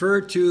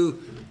refer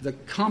to the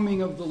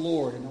coming of the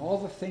Lord and all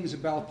the things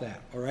about that,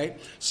 all right?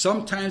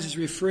 Sometimes it's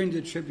referring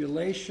to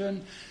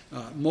tribulation.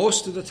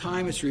 Most of the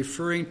time it's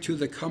referring to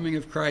the coming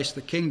of Christ,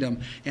 the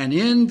kingdom. And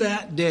in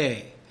that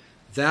day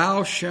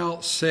thou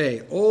shalt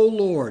say, O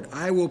Lord,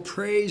 I will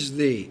praise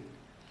thee.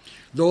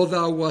 Though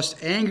thou wast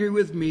angry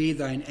with me,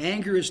 thine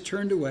anger is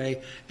turned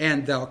away,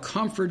 and thou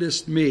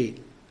comfortest me.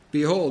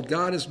 Behold,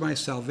 God is my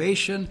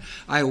salvation.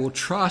 I will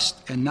trust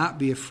and not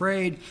be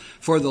afraid.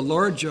 For the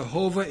Lord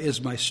Jehovah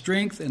is my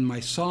strength and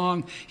my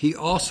song. He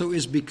also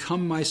is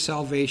become my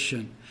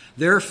salvation.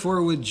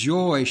 Therefore with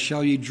joy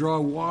shall ye draw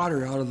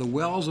water out of the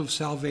wells of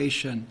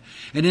salvation.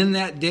 And in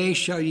that day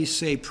shall ye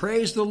say,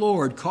 Praise the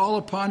Lord, call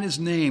upon his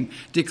name,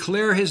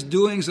 declare his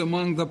doings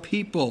among the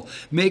people,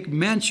 make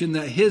mention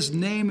that his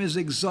name is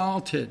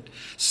exalted.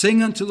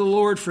 Sing unto the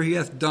Lord, for he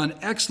hath done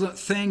excellent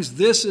things.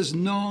 This is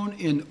known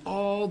in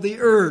all the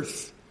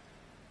earth.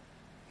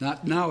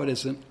 Not now it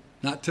isn't,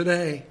 not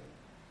today,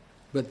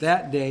 but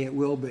that day it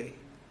will be.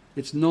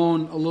 It's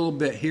known a little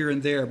bit here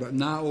and there, but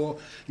now,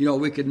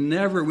 we could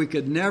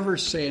never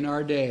say in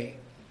our day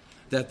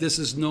that this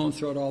is known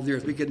throughout all the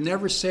earth. We could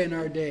never say in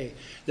our day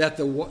that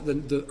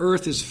the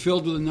earth is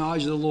filled with the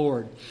knowledge of the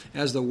Lord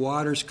as the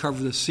waters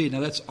cover the sea. Now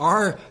that's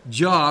our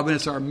job, and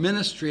it's our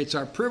ministry, it's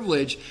our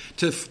privilege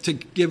to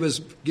give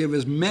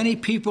as many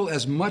people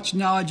as much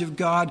knowledge of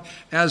God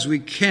as we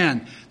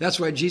can. That's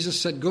why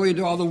Jesus said, go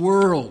into all the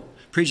world.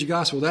 Preach the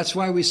gospel. That's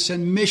why we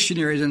send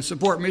missionaries and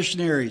support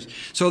missionaries,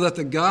 so that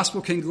the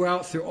gospel can go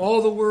out through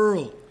all the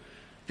world.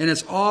 And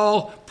it's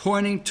all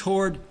pointing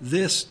toward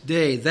this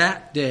day,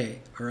 that day,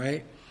 all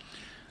right?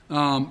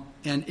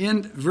 And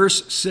in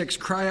verse 6,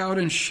 cry out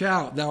and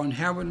shout, thou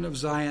inhabitant of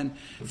Zion,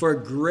 for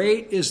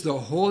great is the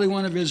Holy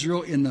One of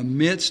Israel in the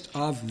midst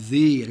of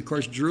thee. And of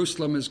course,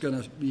 Jerusalem is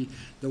going to be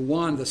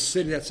the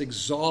city that's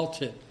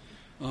exalted.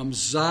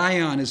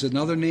 Zion is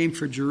another name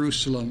for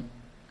Jerusalem.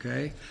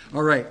 Okay?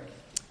 All right.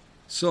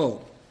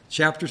 So,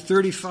 chapter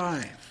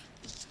 35.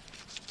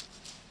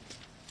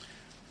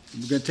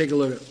 We're going to take a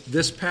look at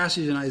this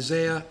passage in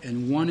Isaiah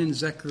and one in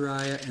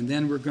Zechariah, and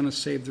then we're going to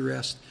save the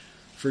rest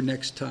for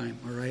next time.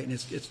 All right, and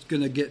it's just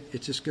going to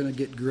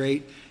get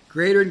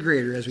greater and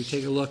greater as we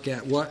take a look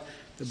at what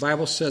the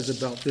Bible says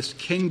about this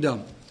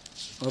kingdom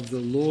of the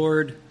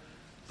Lord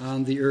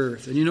on the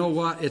earth. And you know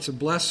what? It's a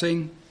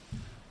blessing.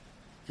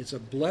 It's a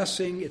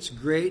blessing. It's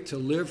great to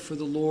live for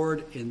the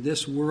Lord in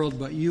this world,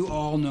 but you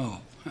all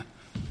know,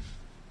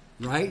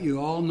 right?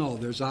 You all know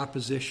there's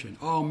opposition.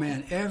 Oh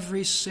man,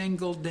 every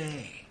single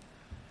day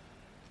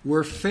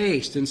we're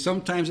faced, and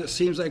sometimes it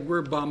seems like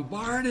we're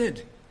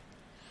bombarded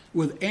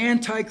with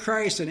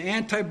anti-Christ and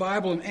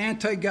anti-Bible and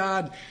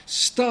anti-God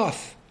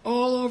stuff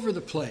all over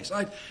the place.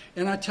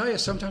 And I tell you,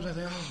 sometimes I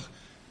think, oh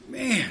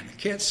man, I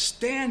can't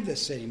stand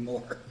this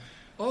anymore.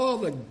 All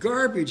the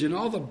garbage and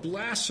all the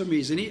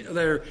blasphemies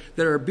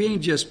that are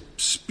being just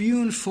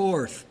spewed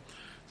forth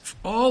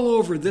all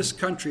over this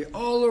country,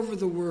 all over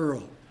the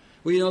world.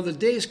 Well, you know, the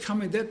day's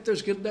coming that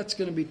that's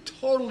going to be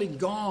totally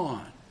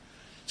gone.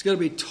 It's going to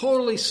be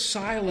totally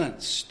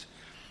silenced.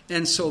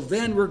 And so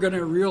then we're going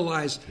to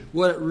realize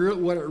what it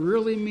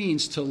really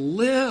means to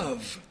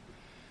live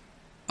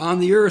on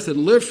the earth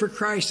and live for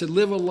Christ and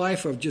live a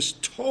life of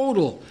just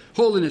total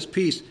holiness,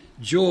 peace,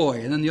 joy,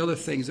 and then the other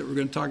things that we're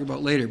going to talk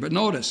about later. But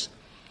notice,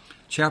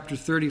 chapter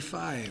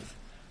 35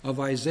 of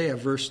Isaiah,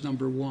 verse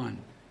number 1.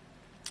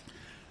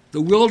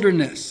 The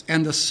wilderness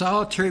and the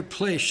solitary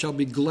place shall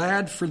be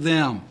glad for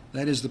them,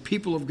 that is, the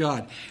people of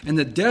God. And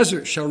the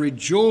desert shall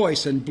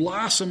rejoice and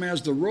blossom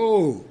as the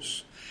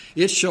rose.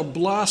 It shall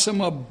blossom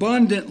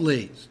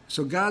abundantly.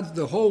 So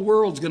the whole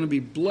world's going to be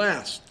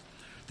blessed,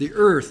 the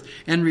earth,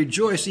 and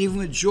rejoice even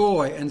with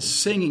joy and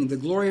singing. The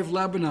glory of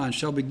Lebanon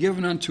shall be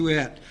given unto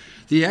it.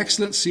 The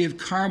excellency of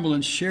Carmel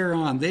and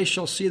Sharon, they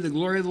shall see the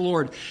glory of the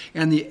Lord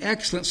and the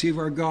excellency of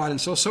our God. And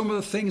so some of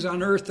the things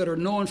on earth that are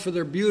known for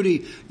their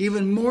beauty,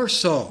 even more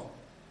so.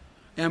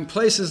 And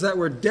places that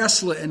were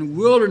desolate and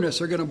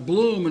wilderness are going to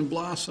bloom and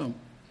blossom.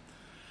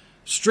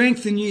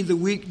 Strengthen ye the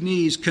weak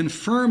knees,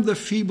 confirm the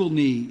feeble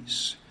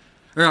knees.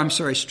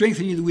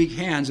 Strengthen ye the weak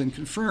hands and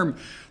confirm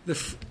the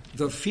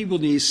feeble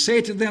knees.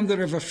 Say to them that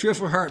have a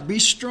fearful heart, be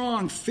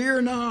strong,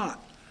 fear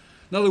not.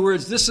 In other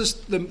words, this is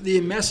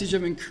the message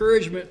of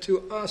encouragement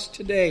to us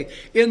today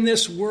in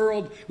this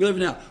world we live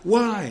in now.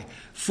 Why?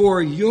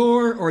 For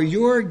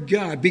your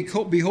God,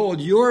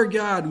 behold, your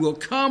God will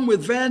come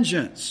with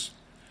vengeance.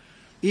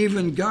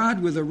 Even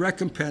God with a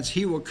recompense,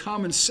 he will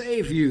come and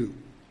save you.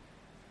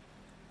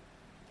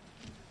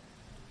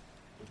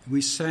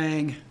 We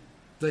sang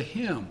the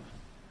hymn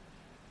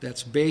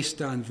that's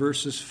based on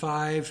verses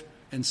 5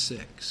 and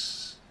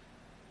 6.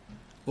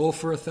 Oh,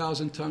 for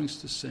 1,000 tongues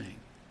to sing.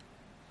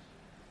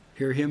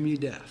 Hear him, ye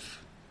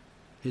deaf.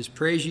 His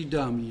praise ye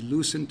dumb. Ye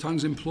loosened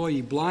tongues employ.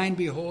 Ye blind,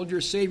 behold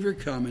your Savior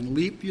come. And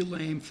leap ye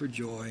lame for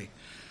joy.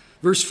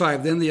 Verse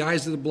 5, then the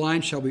eyes of the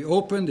blind shall be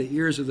opened. The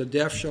ears of the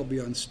deaf shall be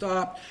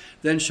unstopped.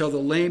 Then shall the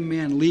lame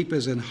man leap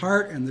as an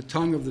hart. And the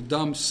tongue of the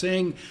dumb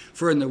sing.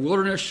 For in the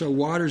wilderness shall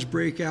waters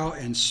break out.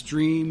 And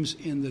streams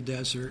in the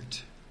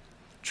desert.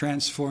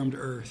 Transformed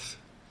earth.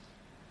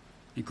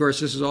 Of course,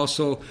 there's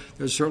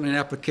certainly an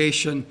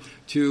application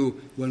to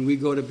when we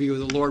go to be with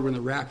the Lord when the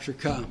rapture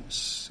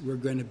comes. We're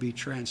going to be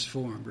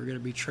transformed. We're going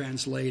to be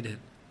translated.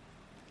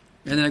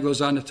 And then it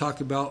goes on to talk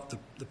about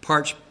the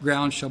parched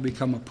ground shall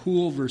become a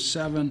pool, verse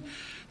 7.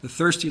 The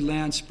thirsty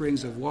land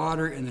springs of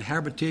water, and the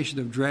habitation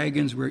of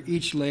dragons, where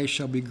each lay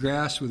shall be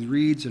grass with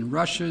reeds and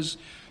rushes.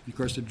 And of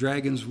course, the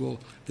dragons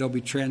they'll be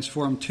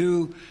transformed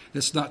too.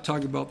 Let's not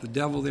talk about the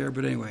devil there,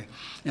 but anyway.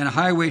 And a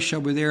highway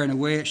shall be there, and a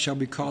way it shall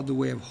be called the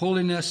way of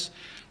holiness.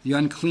 The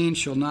unclean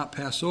shall not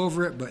pass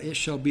over it, but it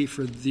shall be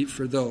for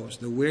those.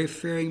 The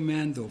wayfaring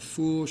men, though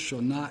fools,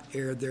 shall not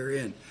err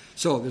therein.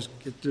 So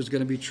there's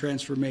going to be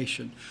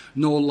transformation.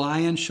 No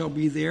lion shall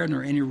be there,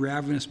 nor any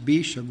ravenous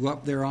beast shall go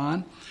up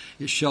thereon.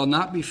 It shall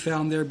not be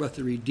found there, but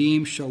the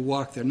redeemed shall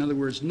walk there. In other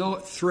words, no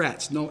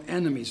threats, no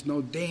enemies,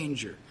 no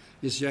danger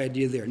is the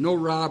idea there. No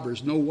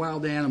robbers, no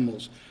wild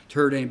animals to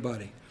hurt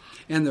anybody.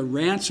 And the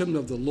ransomed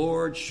of the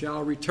Lord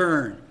shall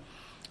return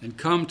and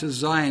come to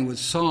Zion with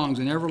songs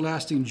and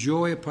everlasting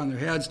joy upon their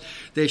heads.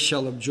 They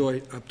shall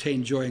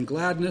obtain joy and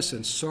gladness,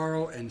 and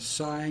sorrow and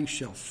sighing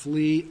shall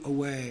flee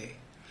away.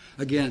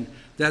 Again,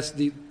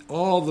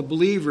 all the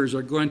believers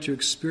are going to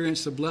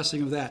experience the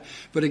blessing of that.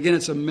 But again,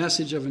 it's a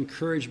message of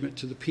encouragement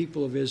to the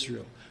people of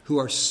Israel who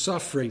are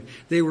suffering.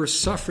 They were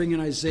suffering in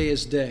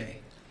Isaiah's day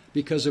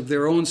because of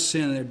their own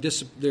sin,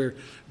 their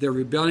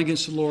rebellion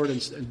against the Lord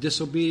and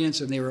disobedience,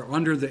 and they were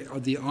under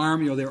the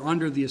arm. They were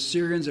under the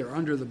Assyrians, they were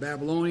under the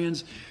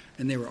Babylonians,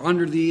 and they were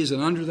under these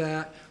and under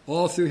that.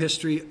 All through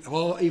history,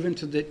 even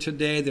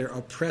today, they're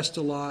oppressed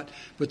a lot,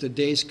 but the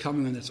day's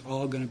coming when it's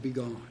all going to be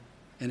gone.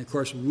 And of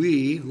course,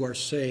 we who are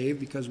saved,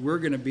 because we're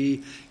going to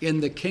be in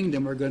the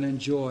kingdom, are going to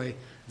enjoy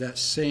that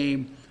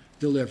same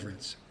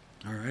deliverance.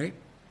 All right?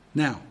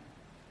 Now,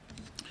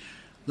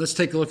 let's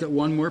take a look at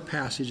one more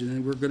passage, and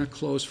then we're going to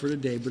close for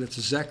today. But it's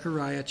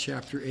Zechariah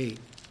chapter 8.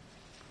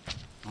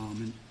 I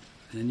don't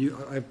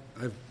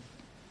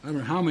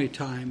know how many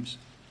times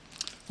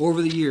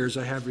over the years,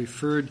 I have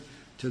referred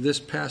to this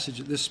passage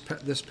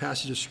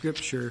of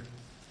Scripture.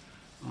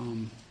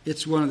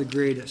 It's one of the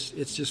greatest.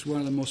 It's just one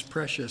of the most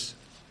precious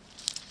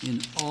in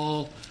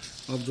all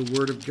of the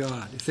Word of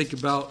God. Think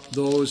about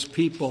those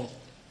people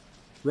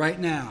right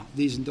now,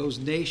 those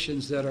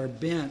nations that are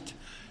bent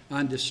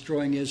on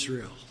destroying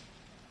Israel.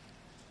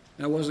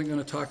 I wasn't going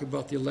to talk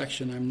about the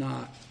election. I'm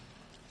not.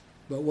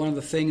 But one of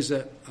the things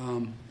that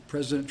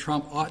President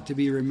Trump ought to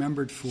be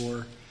remembered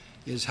for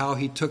is how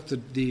he took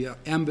the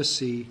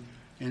embassy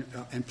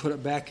and put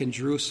it back in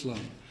Jerusalem,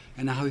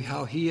 and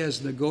how he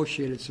has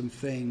negotiated some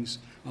things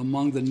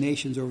among the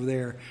nations over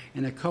there.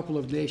 And a couple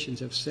of nations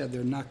have said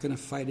they're not going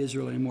to fight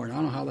Israel anymore. And I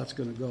don't know how that's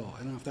going to go. I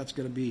don't know if that's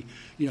going to be,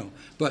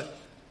 but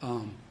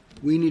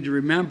we need to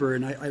remember,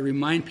 and I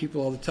remind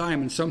people all the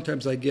time, and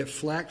sometimes I get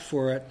flack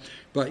for it,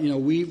 but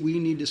we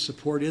need to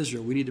support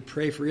Israel. We need to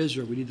pray for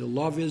Israel. We need to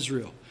love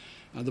Israel.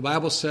 The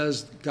Bible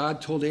says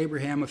God told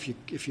Abraham,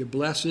 if you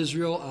bless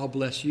Israel, I'll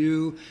bless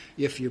you.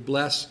 If you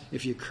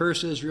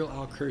curse Israel,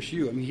 I'll curse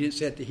you. I mean, he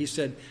said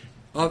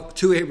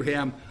to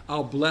Abraham,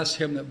 I'll bless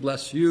him that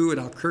bless you, and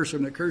I'll curse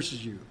him that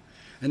curses you.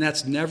 And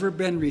that's never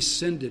been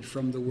rescinded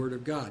from the Word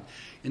of God.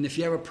 And if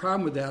you have a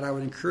problem with that, I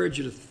would encourage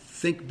you to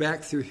think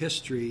back through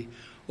history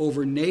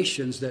over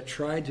nations that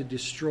tried to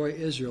destroy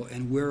Israel,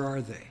 and where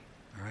are they?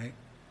 All right?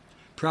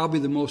 Probably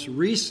the most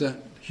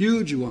recent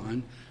huge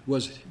one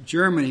was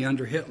Germany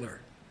under Hitler.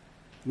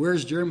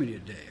 Where's Germany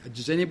today?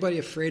 Is anybody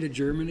afraid of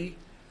Germany?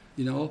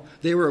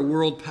 They were a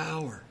world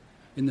power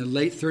in the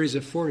late 30s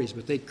and 40s,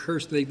 but they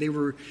cursed. They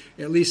were,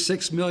 at least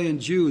 6 million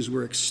Jews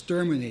were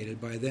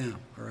exterminated by them,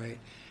 all right?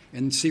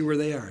 And see where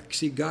they are.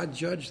 See, God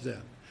judged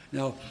them.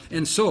 Now,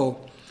 and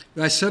so,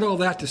 I said all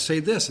that to say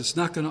this. It's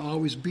not going to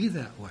always be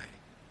that way,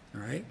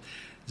 all right?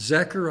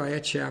 Zechariah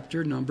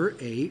chapter number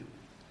 8.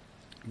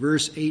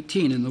 Verse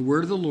 18, and the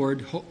word of the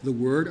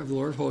Lord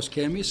of hosts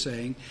came to me,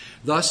 saying,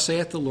 Thus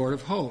saith the Lord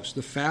of hosts,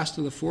 the fast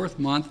of the 4th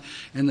month,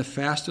 and the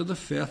fast of the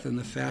 5th, and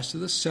the fast of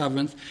the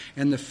 7th,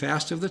 and the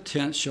fast of the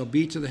 10th shall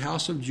be to the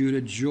house of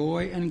Judah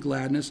joy and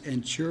gladness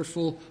and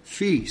cheerful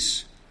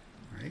feasts.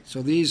 All right?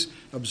 So these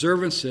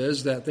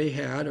observances that they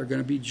had are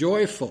going to be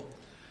joyful.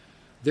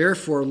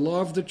 Therefore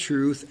love the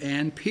truth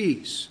and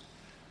peace.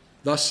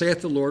 Thus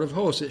saith the Lord of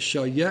hosts, it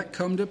shall yet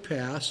come to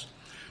pass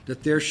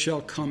that there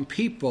shall come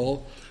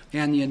people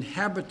and the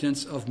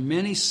inhabitants of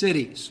many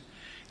cities,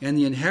 and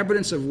the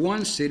inhabitants of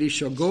one city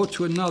shall go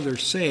to another,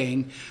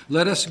 saying,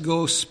 Let us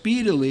go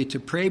speedily to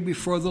pray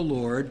before the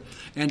Lord,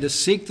 and to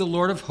seek the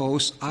Lord of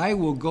hosts. I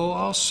will go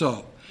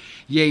also.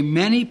 Yea,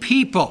 many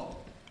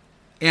people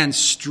and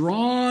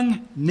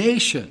strong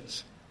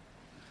nations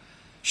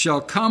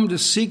shall come to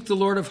seek the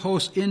Lord of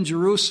hosts in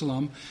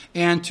Jerusalem,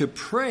 and to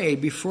pray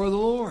before the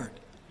Lord.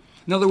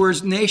 In other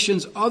words,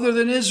 nations other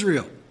than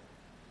Israel.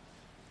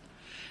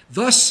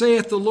 Thus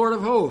saith the Lord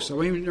of hosts. I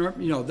mean,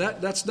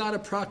 that's not a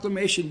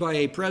proclamation by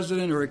a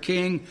president or a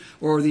king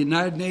or the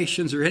United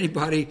Nations or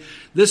anybody.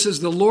 This is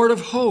the Lord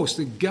of hosts,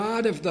 the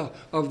God of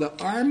the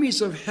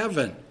armies of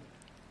heaven.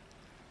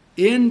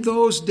 In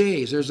those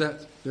days, there's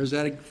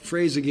that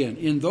phrase again.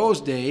 In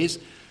those days,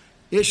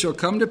 it shall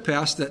come to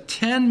pass that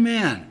 10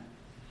 men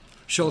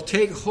shall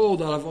take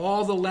hold out of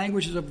all the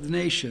languages of the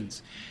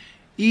nations,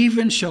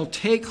 even shall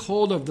take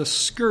hold of the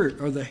skirt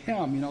or the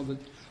hem,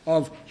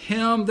 of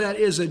him that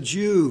is a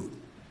Jew,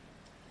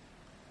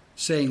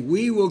 saying,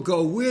 We will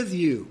go with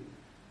you,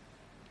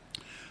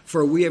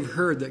 for we have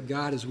heard that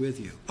God is with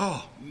you.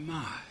 Oh,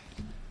 my.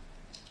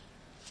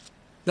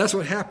 That's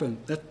what happened.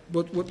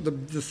 What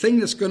the thing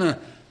that's going to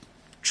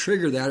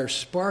trigger that, or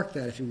spark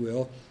that, if you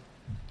will,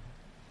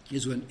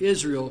 is when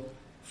Israel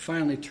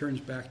finally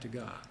turns back to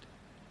God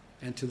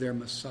and to their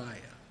Messiah.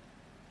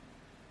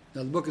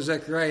 Now, the book of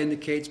Zechariah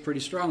indicates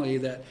pretty strongly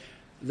that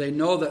they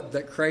know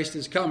that Christ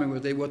is coming,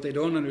 but what they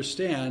don't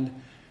understand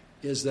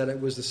is that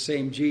it was the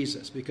same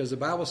Jesus. Because the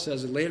Bible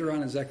says that later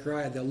on in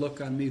Zechariah, they'll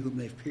look on me whom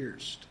they've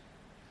pierced.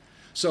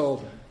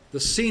 So the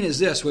scene is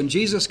this. When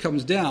Jesus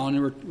comes down,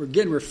 and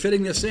we're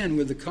fitting this in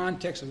with the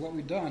context of what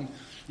we've done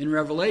in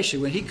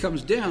Revelation. When he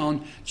comes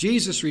down,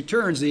 Jesus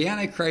returns. The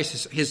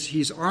Antichrist,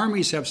 his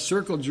armies have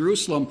circled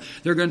Jerusalem.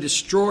 They're going to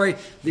destroy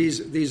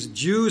these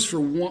Jews for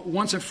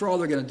once and for all.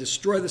 They're going to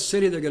destroy the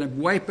city. They're going to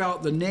wipe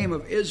out the name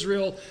of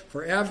Israel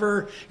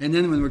forever. And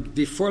then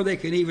before they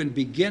can even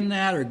begin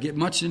that or get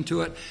much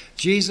into it,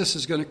 Jesus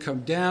is going to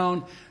come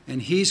down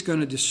and he's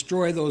going to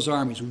destroy those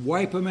armies,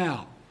 wipe them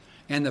out.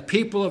 And the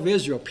people of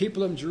Israel,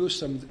 people in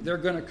Jerusalem, they're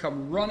going to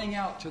come running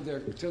out to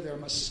their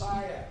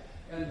Messiah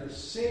and their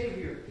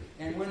Savior.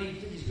 And when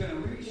he's going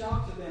to reach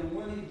out to them,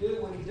 when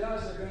he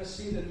does, they're going to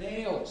see the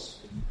nails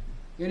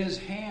in his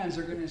hands,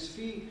 they're going to his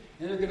feet,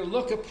 and they're going to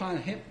look upon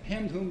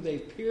him whom they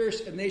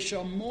pierced, and they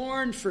shall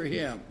mourn for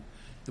him.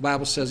 The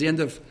Bible says, the end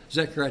of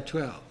Zechariah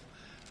 12.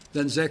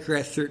 Then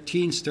Zechariah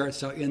 13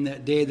 starts out, in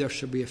that day there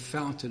shall be a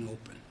fountain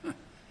open.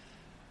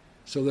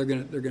 So they're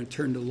going to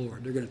turn to the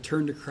Lord. They're going to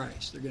turn to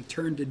Christ. They're going to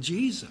turn to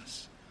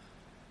Jesus.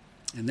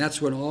 And that's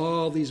when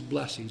all these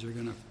blessings are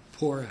going to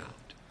pour out.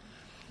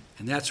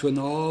 And that's when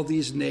all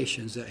these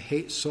nations that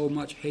hate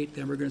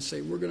them are going to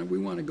say, we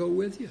want to go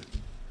with you.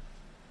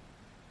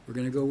 We're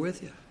going to go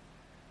with you.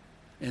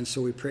 And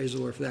so we praise the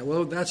Lord for that.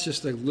 Well, that's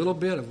just a little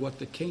bit of what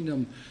the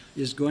kingdom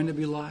is going to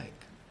be like.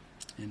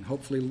 And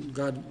hopefully,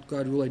 God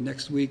willing,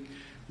 next week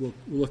we'll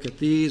look at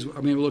these.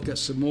 We'll look at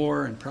some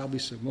more and probably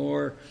some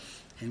more.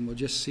 And we'll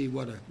just see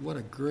what a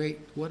great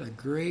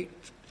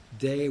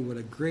day, what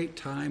a great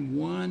time,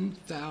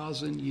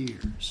 1,000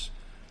 years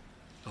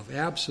of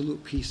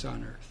absolute peace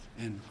on earth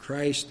and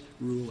Christ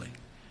ruling.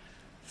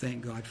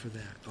 Thank God for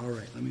that. All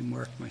right, let me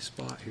mark my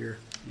spot here,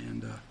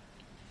 and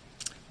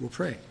we'll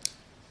pray.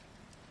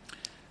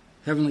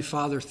 Heavenly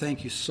Father,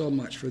 thank you so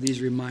much for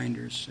these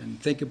reminders.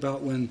 And think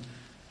about when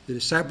the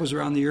disciples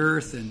were on the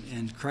earth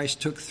and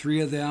Christ took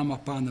 3 of them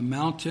up on the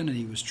mountain and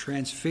he was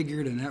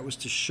transfigured, and that was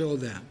to show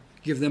them,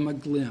 give them a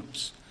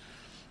glimpse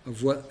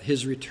of what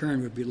his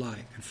return would be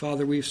like. And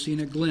Father, we've seen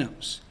a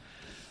glimpse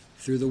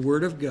through the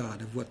Word of God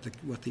of what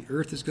the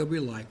earth is going to be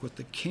like, what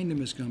the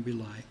kingdom is going to be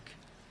like.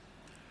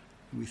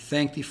 And we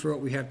thank thee for what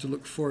we have to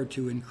look forward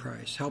to in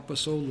Christ. Help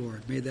us, O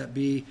Lord. May that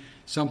be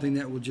something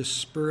that will just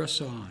spur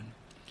us on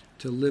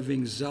to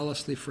living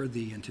zealously for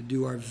thee and to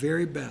do our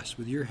very best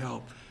with your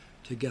help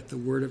to get the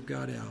Word of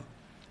God out.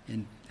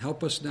 And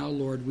help us now,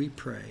 Lord, we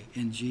pray.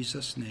 In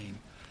Jesus' name,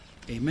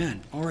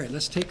 amen. All right,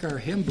 let's take our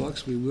hymn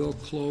books. We will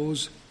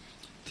close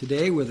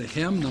today with a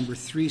hymn, number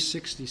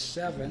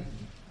 367.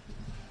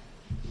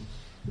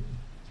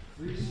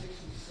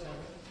 367.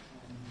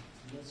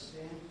 Let's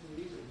stand,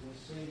 please, and we'll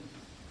sing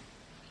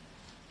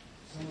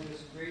some of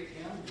this great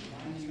hymn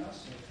reminding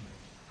us of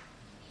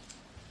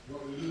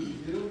what we need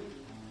to do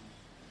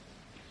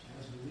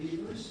as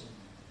believers.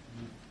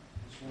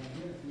 This one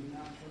here, if we've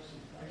not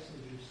trusted Christ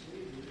as your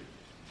Savior,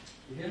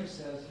 the hymn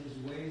says his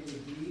way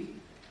would be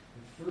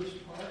the first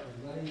part of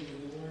letting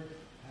the Lord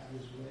have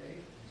his way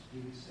is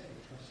being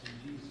saved, trusting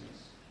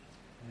Jesus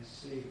as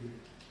Savior.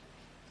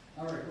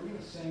 All right, we're going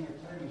to sing. Our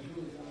time is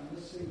really gone.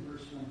 Let's sing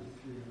verse number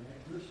 3. All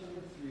right, verse number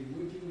 3.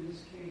 Would you in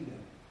his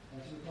kingdom,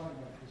 that's what we're talking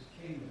about, his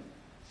kingdom,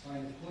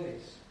 find a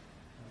place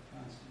of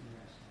constant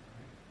rest. All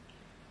right.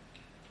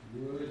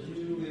 Would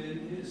you in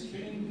his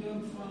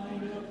kingdom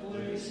find a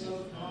place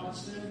of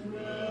constant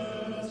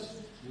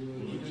rest?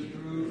 Would you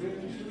prove him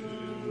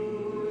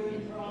true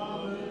in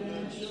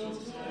providential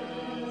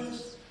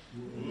test?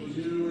 Would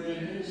you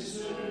in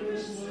his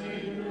service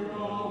labor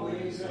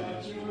always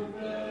at your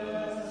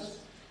best?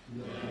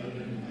 Let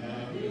him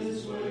have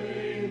his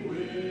way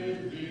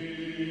with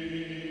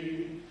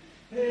thee.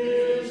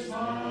 His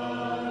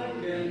heart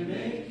can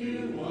make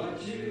you what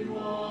you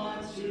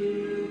want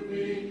to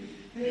be.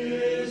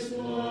 His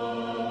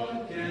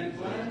blood can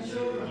cleanse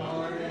your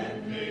heart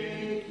and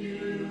make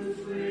you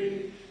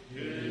free.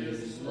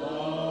 His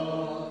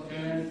love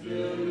can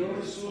fill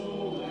your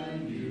soul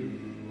and you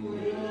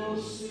will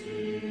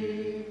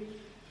see.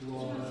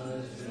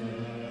 'Twas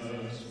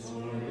best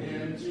for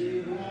him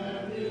to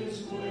have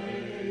his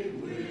way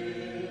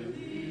with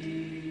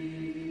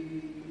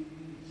thee.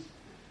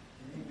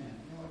 Amen.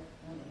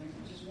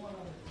 Just one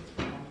other quick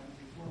comment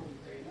before we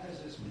pray. And that is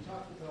this. We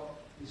talked about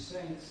the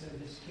saying that said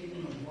his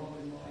kingdom of love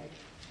and light.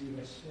 We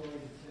have a story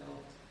to tell.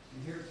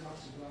 And here it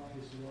talks about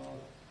his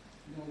love.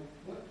 You know,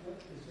 what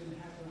is going to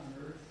happen on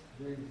earth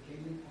during the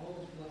kingdom, all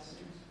those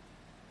blessings,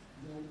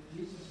 you know,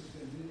 Jesus is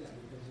going to do that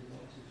because he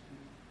loves his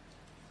people.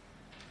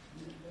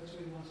 You know, that's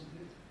what he wants to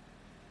do.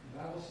 The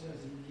Bible says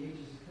in the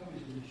ages to come,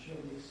 he's going to show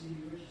the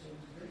exceeding riches of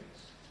his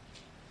grace.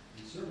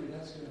 And certainly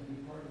that's going to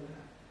be part of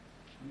that.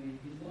 I mean,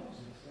 he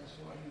loves us. That's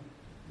why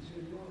he's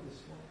going to do all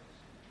this for us.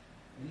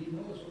 And he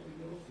knows what we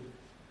go through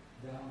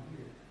down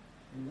here.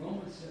 And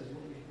Romans says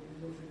what we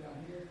go through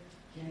down here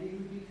can't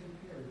even be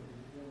compared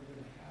with what we're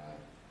going to have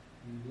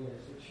in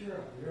glory. So cheer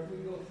up. Whatever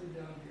we go through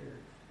down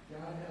here,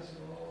 God has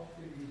it all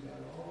figured. He's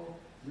got it all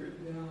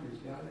written down.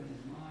 He's got it in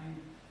his mind.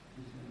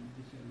 He's going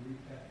to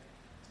repay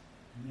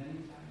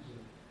many times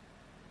over.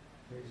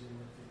 Praise the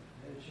Lord for that.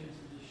 I had a chance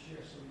to just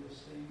share some of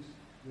those things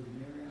with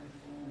Mary on the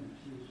phone, and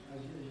she was, as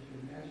you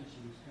can imagine,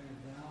 she was kind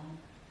of down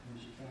when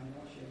she found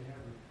out she had to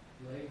have her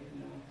leg,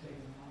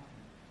 taken off.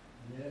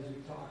 And then as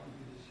we talked, you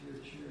could just hear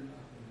her cheering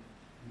up.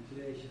 And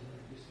today she's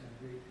like, just have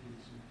great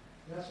peace. And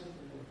that's what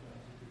the Lord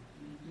does.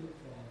 He do it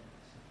for all of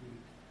us if we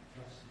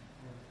trust him.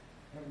 Lord,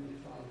 Heavenly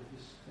Father,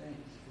 just thank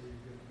you for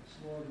your goodness.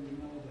 Lord, we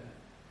know that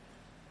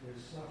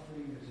there's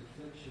suffering, there's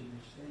affliction,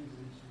 there's things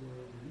in this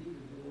world, and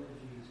even the Lord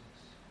Jesus,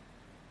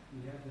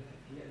 he had to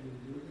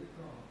endure the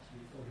cross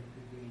before he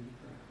could gain the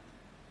crown.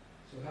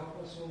 So help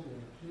us, O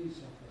Lord.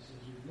 Please help us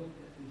as we look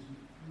at these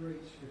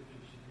great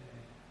scriptures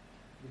today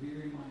to be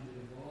reminded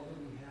of all that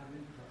we have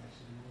in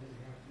Christ and all that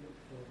we have to look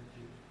forward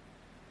to.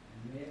 And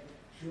may it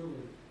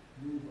truly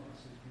move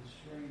us and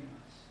constrain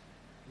us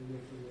to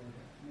live for the Lord.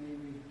 May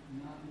we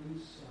not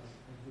lose sight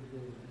of the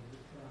burden of the